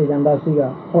ਮਾਰਨ ਵਾਸਤੇ ਜਾਂਦਾ ਸੀਗਾ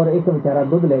ਔਰ ਇੱਕ ਵਿਚਾਰਾ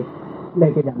ਦੁੱਧ ਲੈ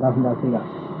ਕੇ ਜਾਂਦਾ ਹੁੰਦਾ ਸੀਗਾ।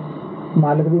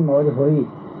 ਮਾਲਕ ਦੀ ਮੌਜ ਹੋਈ।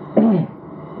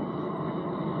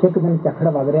 ਇੱਕ ਦਿਨ ਝੱਖੜ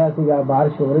ਵਗ ਰਿਹਾ ਸੀਗਾ,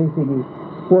 ਬਾਰਿਸ਼ ਹੋ ਰਹੀ ਸੀਗੀ।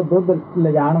 ਉਹ ਦੁੱਧ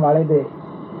ਲਿਜਾਣ ਵਾਲੇ ਦੇ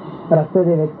ਰਸਤੇ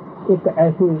ਦੇ ਵਿੱਚ ਇੱਕ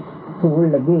ਐਸੀ ਧੂੜ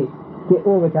ਲੱਗੀ ਕਿ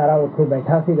ਉਹ ਵਿਚਾਰਾ ਉੱਥੇ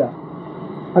ਬੈਠਾ ਸੀਗਾ,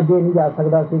 ਅੱਗੇ ਨਹੀਂ ਜਾ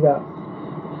ਸਕਦਾ ਸੀਗਾ।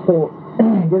 ਤੋ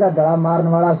ਜਿਹੜਾ ਡਲਾ ਮਾਰਨ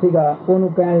ਵਾਲਾ ਸੀਗਾ ਉਹਨੂੰ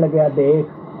ਕਹਿਣ ਲੱਗਿਆ ਦੇਖ।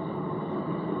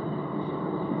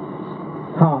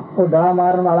 हाँ, वो डला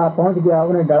मारने वाला पहुंच गया,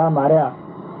 उन्हें डला मारा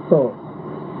तो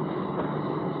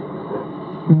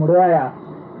मुड़ आया।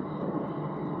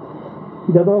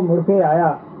 जदों मुड़ के आया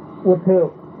उथे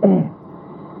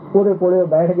ਉਹਦੇ ਕੋਲੇ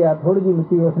ਬੈਠ ਗਿਆ। ਥੋੜੀ ਜਿਹੀ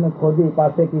ਮਿੱਟੀ ਉਸਨੇ ਖੋਦੀ,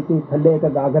 ਪਾਸੇ ਕੀਤੀ, ਥੱਲੇ ਇੱਕ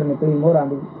ਗਾਗਰ ਨਿਕਲੀ ਮੋਹਰਾਂ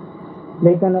ਦੀ,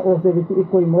 ਲੇਕਿਨ ਉਸ ਦੇ ਵਿੱਚ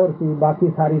ਇੱਕੋ ਹੀ ਮੋਹਰ ਸੀ,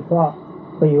 ਬਾਕੀ ਸਾਰੀ ਸੁਆਹ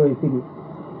ਪਈ ਹੋਈ ਸੀਗੀ।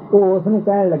 ਉਹ ਉਸ ਨੂੰ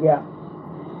ਕਹਿਣ ਲੱਗਿਆ,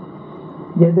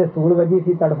 ਜਿਸ ਦੇ ਸੂਲ ਵੱਜੀ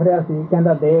ਸੀ, ਤੜਫ ਰਿਹਾ ਸੀ,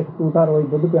 ਕਹਿੰਦਾ ਦੇਖ ਤੂੰ ਤਾਂ ਰੋਜ਼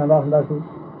ਦੁੱਧ ਪਿਆਉਂਦਾ ਹੁੰਦਾ ਸੀ,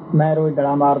 ਮੈਂ ਰੋਜ਼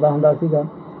ਡਲਾ ਮਾਰਦਾ ਹੁੰਦਾ ਸੀਗਾ,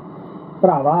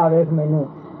 ਭਰਾਵਾ ਆ ਵੇਖ ਮੈਨੂੰ,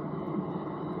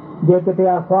 ਜੇ ਕਿਤੇ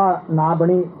ਆ ਸੁਆਹ ਨਾ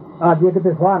ਬਣੀ, ਜੇ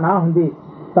ਕਿਤੇ ਸੁਆਹ ਨਾ ਹੁੰਦੀ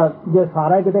ਤਾਂ ਜੇ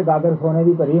ਸਾਰਾ ਕਿਤੇ ਗਾਗਰ ਸੋਨੇ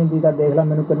ਦੀ ਭਰੀ ਹੁੰਦੀ ਤਾਂ ਦੇਖ ਲੈ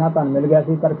ਮੈਨੂੰ ਕਿੰਨਾ ਧਨ ਮਿਲ ਗਿਆ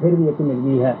ਸੀ, ਪਰ ਫਿਰ ਵੀ ਇੱਕ ਮਿਲ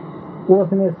ਗਈ ਹੈ।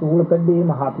 ਉਸ ਨੇ ਸੂਲ ਕੱਢੀ,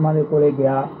 ਮਹਾਤਮਾ ਦੇ ਕੋਲੇ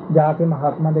ਗਿਆ, ਜਾ ਕੇ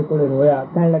ਮਹਾਤਮਾ ਦੇ ਕੋਲੇ ਰੋਇਆ,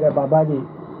 ਕਹਿਣ ਲੱਗਾ ਬਾਬਾ ਜੀ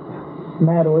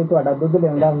ਮੈਂ ਰੋਜ਼ ਤੁਹਾਡਾ ਦੁੱਧ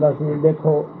ਲਿਆਉਂਦਾ ਹੁੰਦਾ ਸੀ,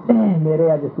 ਦੇਖੋ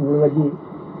ਮੇਰੇ ਅੱਜ ਸੂਲ ਵੱਜੀ,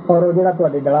 ਔਰ ਉਹ ਜਿਹੜਾ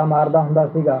ਤੁਹਾਡੇ ਡਲਾ ਮਾਰਦਾ ਹੁੰਦਾ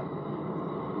ਸੀਗਾ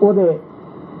ਉਹਦੇ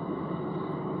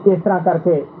ਇਸ ਤਰ੍ਹਾਂ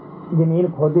ਕਰਕੇ ਜ਼ਮੀਨ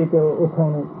ਖੋਦੀ ਤੇ ਉੱਥੋਂ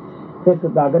ਨੂੰ ਇੱਕ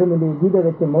ਗਾਗਰ ਮਿਲੀ ਜਿਹਦੇ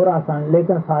ਵਿੱਚ ਮੋਹਰਾਂ ਸਨ,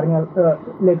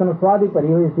 ਲੇਕਿਨ ਸੁਆਹ ਦੀ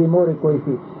ਭਰੀ ਹੋਈ ਸੀ, ਮੋਹਰ ਕੋਈ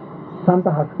ਸੀ। ਸੰਤ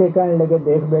ਹੱਸ ਕੇ ਕਹਿਣ ਲੱਗੇ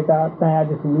ਦੇਖ ਬੇਟਾ ਤੈਂ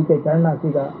ਅੱਜ ਸੂਲੀ ਤੇ ਚੜ੍ਹਨਾ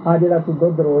ਸੀਗਾ, ਆ ਜਿਹੜਾ ਤੂੰ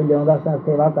ਦੁੱਧ ਰੋਜ਼ ਲਿਆਉਂਦਾ ਸਾ,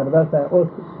 ਸੇਵਾ ਕਰਦਾ ਸਾ,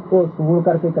 ਉਹ ਸੂਲ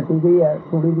ਕਰਕੇ ਕੱਟੀ ਗਈ ਹੈ,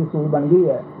 ਸੂਲੀ ਦੀ ਸੂਲ ਬਣ ਗਈ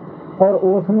ਹੈ, ਔਰ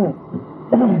ਉਸ ਨੂੰ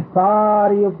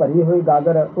ਸਾਰੀ ਉਹ ਭਰੀ ਹੋਈ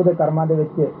ਗਾਗਰ ਉਹਦੇ ਕਰਮਾਂ ਦੇ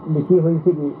ਵਿੱਚ ਲਿਖੀ ਹੋਈ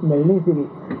ਸੀਗੀ, ਮਿਲਣੀ ਸੀਗੀ।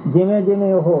 ਜਿਵੇਂ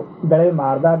ਜਿਵੇਂ ਉਹ ਗਲੇ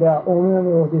ਮਾਰਦਾ ਗਿਆ ਉਵੇਂ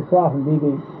ਉਵੇਂ ਉਸ ਦੀ ਸੁਆਹ ਹੁੰਦੀ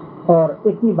ਗਈ, ਔਰ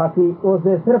ਇੱਕ ਹੀ ਬਾਕੀ ਉਸ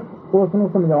ਦੇ ਸਿਰਫ ਉਸ ਨੂੰ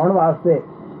ਸਮਝਾਉਣ ਵਾਸਤੇ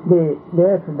ਵੀ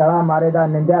ਦੇਖ ਡਲਾ ਮਾਰੇ ਦਾ,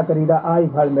 ਨਿੰਦਿਆ ਕਰੀ ਦਾ, ਆਹ ਹੀ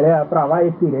ਫਲ ਮਿਲਿਆ ਭਰਾਵਾ,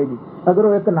 ਇੱਕ ਹੀ ਰਹੇਗੀ। ਅਗਰ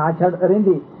ਉਹ ਇੱਕ ਨਾ ਛੱਡ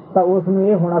ਰਹਿੰਦੀ ਤਾਂ ਉਸ ਨੂੰ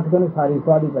ਇਹ ਹੋਣਾ ਸੀ ਕਿ ਉਹਨੂੰ ਸਾਰੀ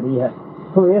ਸੁਆਹ ਦੀ ਭਰੀ ਹੈ।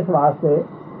 ਸੋ ਇਸ ਵਾਸਤੇ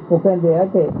ਉਹ ਕਹਿੰਦੇ ਆ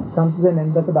ਕਿ ਸੰਤ ਦੇ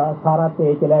ਨਿੰਦਕ ਦਾ ਸਾਰਾ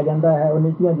ਤੇਜ ਚਲਿਆ ਜਾਂਦਾ ਹੈ, ਉਹ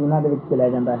ਨੀਚੀਆਂ ਜੂਨਾਂ ਦੇ ਵਿੱਚ ਚਲਿਆ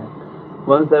ਜਾਂਦਾ ਹੈ।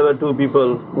 Once there were two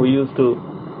people who used to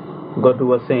go to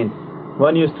a saint.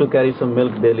 One used to carry some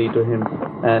milk daily to him,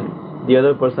 and the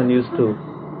other person used to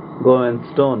go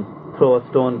and throw a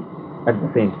stone at the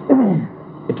saint.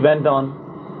 It went on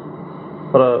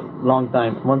for a long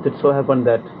time. Once it so happened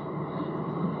that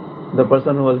the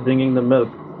person who was bringing the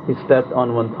milk, he stepped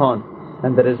on one thorn,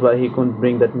 and that is why he couldn't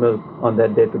bring that milk on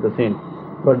that day to the saint.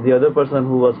 But the other person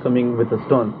who was coming with a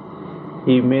stone,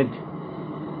 he made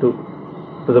to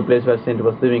the place where saint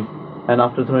was living, and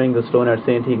after throwing the stone at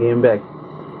saint, he came back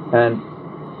and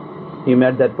he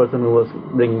met that person who was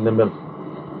bringing the milk.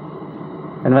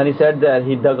 And when he sat there,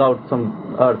 he dug out some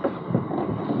earth,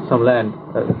 some land,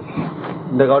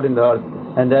 dug out in the earth,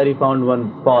 and there he found one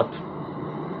pot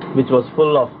which was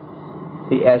full of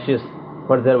the ashes,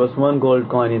 but there was one gold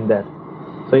coin in that.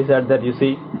 So he said that, you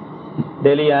see,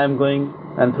 daily I am going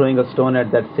and throwing a stone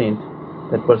at that saint,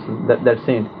 that person, that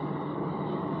saint,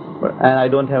 and I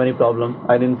don't have any problem.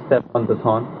 I didn't step on the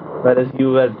thorn, whereas you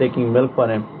were taking milk for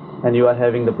him and you are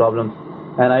having the problems,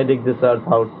 and I dig this earth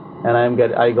out and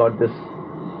I got this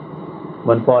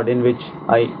one pot in which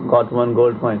I got one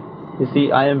gold coin. You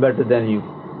see, I am better than you.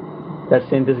 That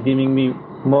saint is giving me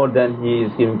more than he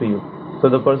is giving to you. So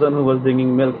the person who was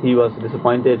bringing milk, he was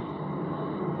disappointed.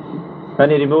 When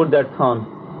he removed that thorn,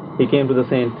 he came to the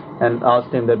saint and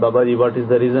asked him that, Babaji, what is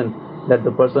the reason that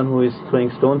the person who is throwing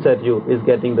stones at you is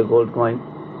getting the gold coin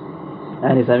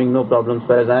and is having no problems,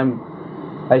 whereas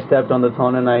I stepped on the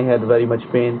thorn and I had very much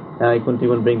pain and I couldn't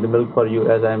even bring the milk for you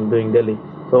as I am doing daily.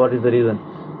 So what is the reason?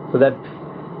 So that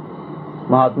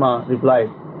Mahatma replied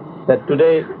that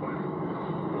today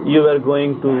you were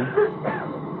going to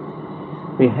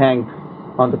be hanged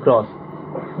on the cross,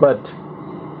 but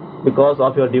because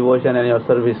of your devotion and your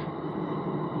service,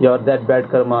 that bad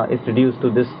karma is reduced to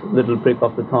this little prick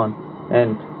of the thorn,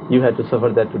 and you had to suffer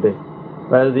that today.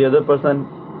 Whereas the other person,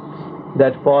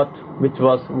 that pot which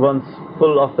was once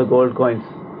full of the gold coins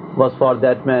was for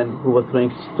that man who was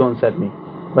throwing stones at me.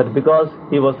 But because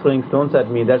he was throwing stones at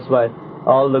me, that's why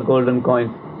all the golden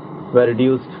coins were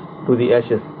reduced to the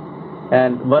ashes.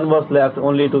 And one was left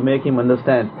only to make him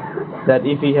understand that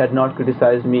if he had not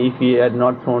criticized me, if he had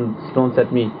not thrown stones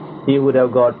at me, he would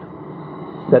have got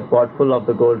that pot full of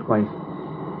the gold coins.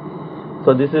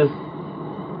 So this is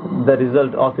the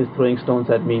result of his throwing stones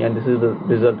at me, and this is the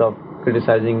result of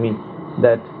criticizing me,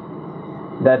 that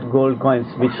gold coins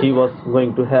which he was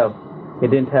going to have, he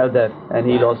didn't have that and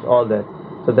he lost all that.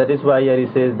 So that is why here he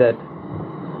says that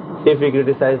if we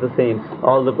criticize the saints,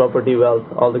 all the property, wealth,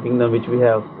 all the kingdom which we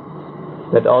have,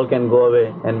 that all can go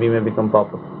away and we may become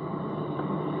pauper.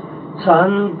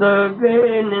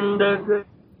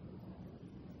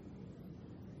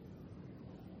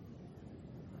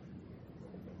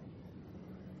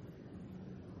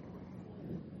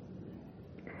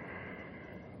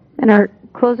 And our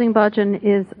closing bhajan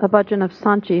is a bhajan of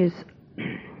Sant Ji's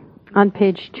on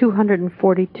page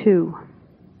 242.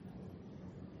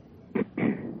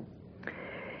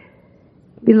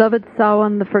 Beloved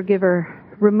Sawan the Forgiver,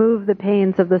 remove the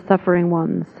pains of the suffering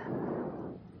ones.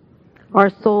 Our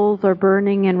souls are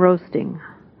burning and roasting.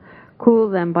 Cool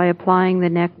them by applying the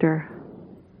nectar.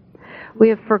 We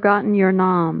have forgotten your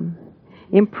Nam.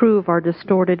 Improve our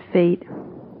distorted fate.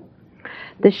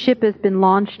 The ship has been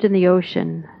launched in the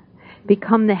ocean.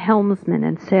 Become the helmsman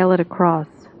and sail it across.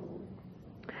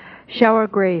 Shower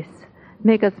grace.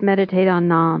 Make us meditate on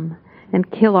Nam and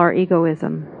kill our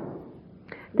egoism.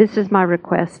 This is my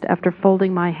request after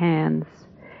folding my hands.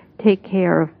 Take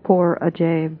care of poor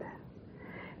Ajab.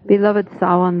 Beloved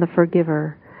Sawan the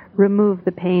Forgiver, remove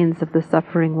the pains of the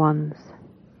suffering ones.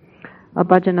 A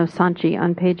bhajan of Sant Ji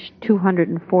on page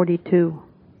 242.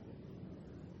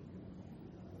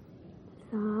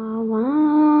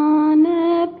 Sawan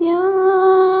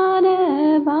pyare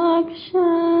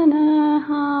bakshan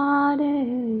hare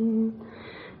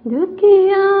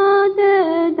Dukiya de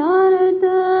dard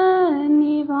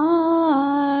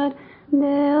nivar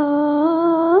deo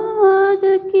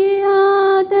Dukiya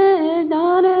de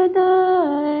dard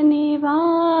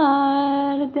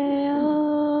nivar deo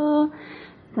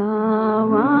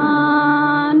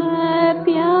Sawan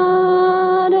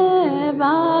pyare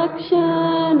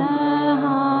bakshan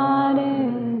hare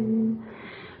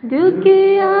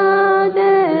Dukiya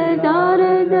de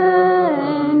dard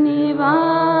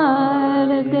nivar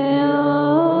deo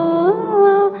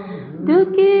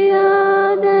Dukiya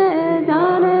de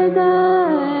dard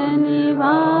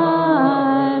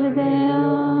nivar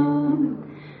deo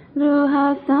Ruha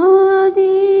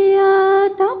sadiya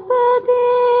tap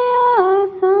diya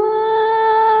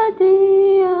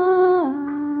sadiya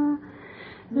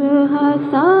Ruha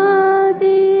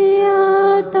sadiya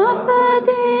tap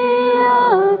diya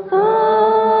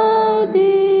sadiya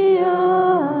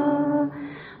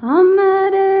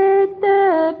Amrit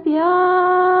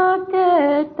pyake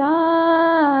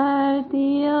tar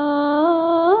diya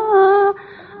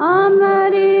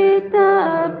Amrit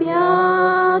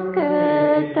pyake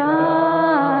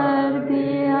tar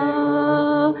diya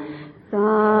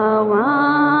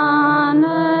Sawan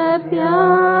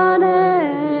pyare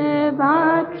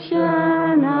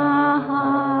bakshan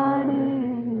hare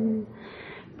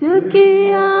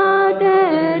Dukiya de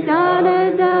dard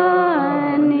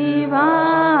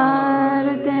nivar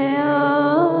deo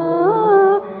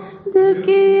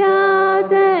Dukiya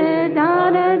de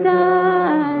dard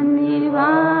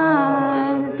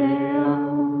nivar deo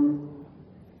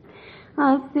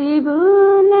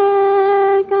Asibule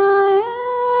gaye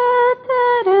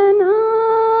tere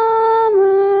naam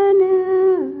nu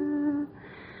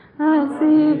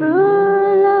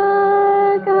Asibule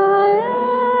gaye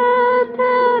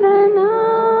tere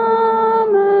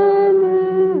naam nu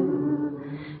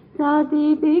Sadi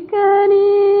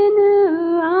bikari nu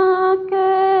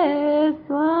aake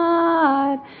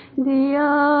swar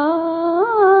diya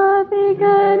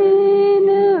bikari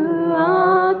nu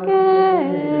aake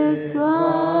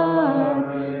swar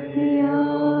diya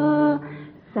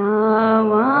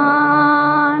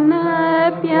Sawan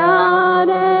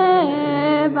pyare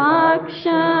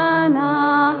bakshan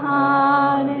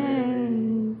hare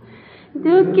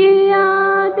Dukiya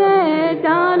de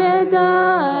dard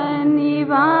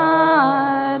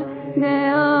nivar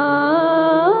deo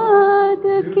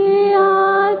Dukiya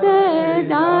de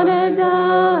dard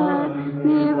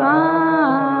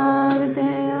nivar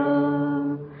deo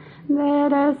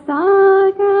Mere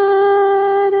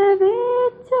sagar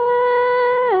vich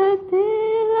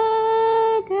til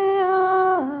gaya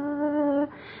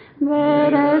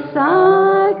Mere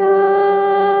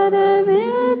sagar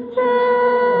vich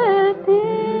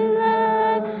til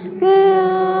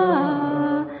gaya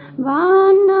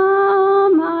Vana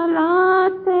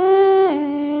malate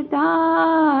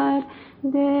dar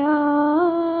deo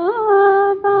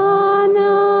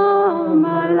Vana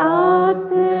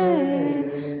malate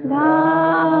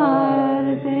dar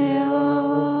deo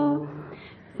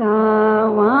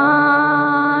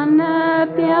Sawan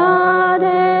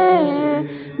pyare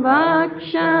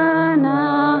bakshan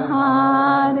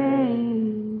hare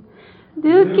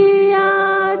Dukiya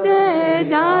de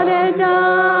dard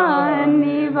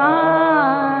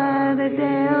nivar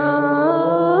deo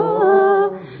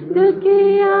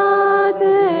Dukiya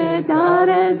de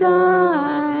dard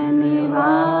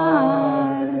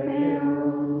nivar deo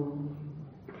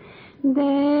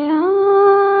Deya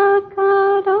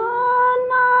karo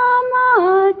nama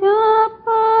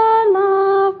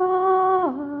japalava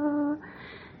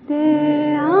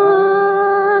Deya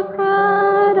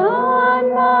karo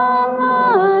nama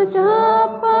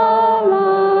japalava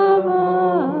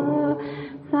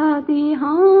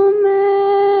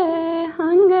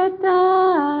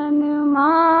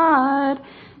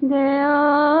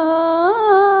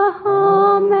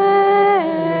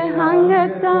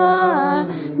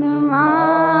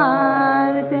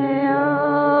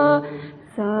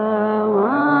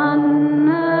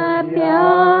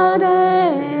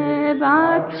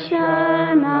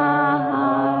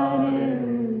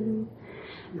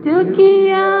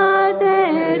दुखिया दे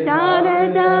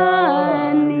दर्द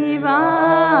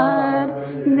निवार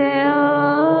देओ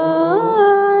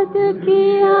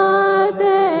दुखिया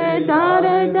दे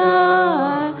दर्द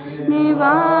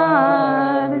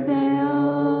निवार देओ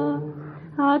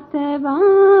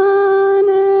आत्मान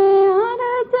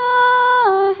अर्जा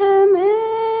है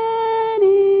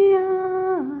मेरिया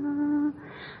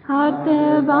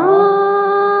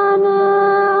आत्मान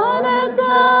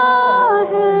अर्जा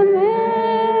है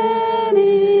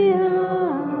मेरिया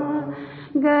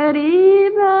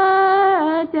गरीब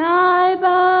जाए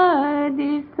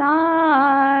बदिसार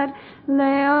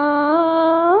ले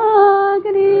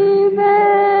गरीब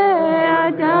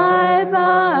जाए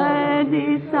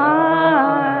बदिसार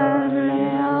ले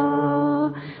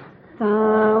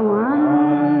सावन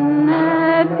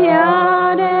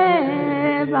प्यारे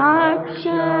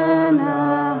बख्शन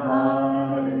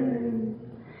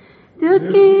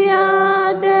दुखिया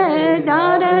दे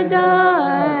दर्द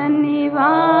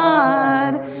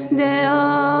निवार देओ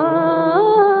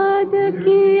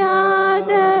दुखिया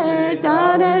दे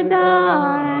दर्द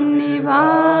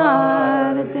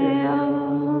निवार देओ.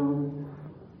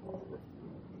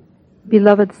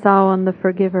 Beloved Sawan, the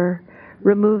forgiver,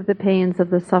 remove the pains of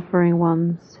the suffering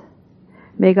ones.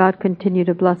 May God continue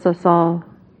to bless us all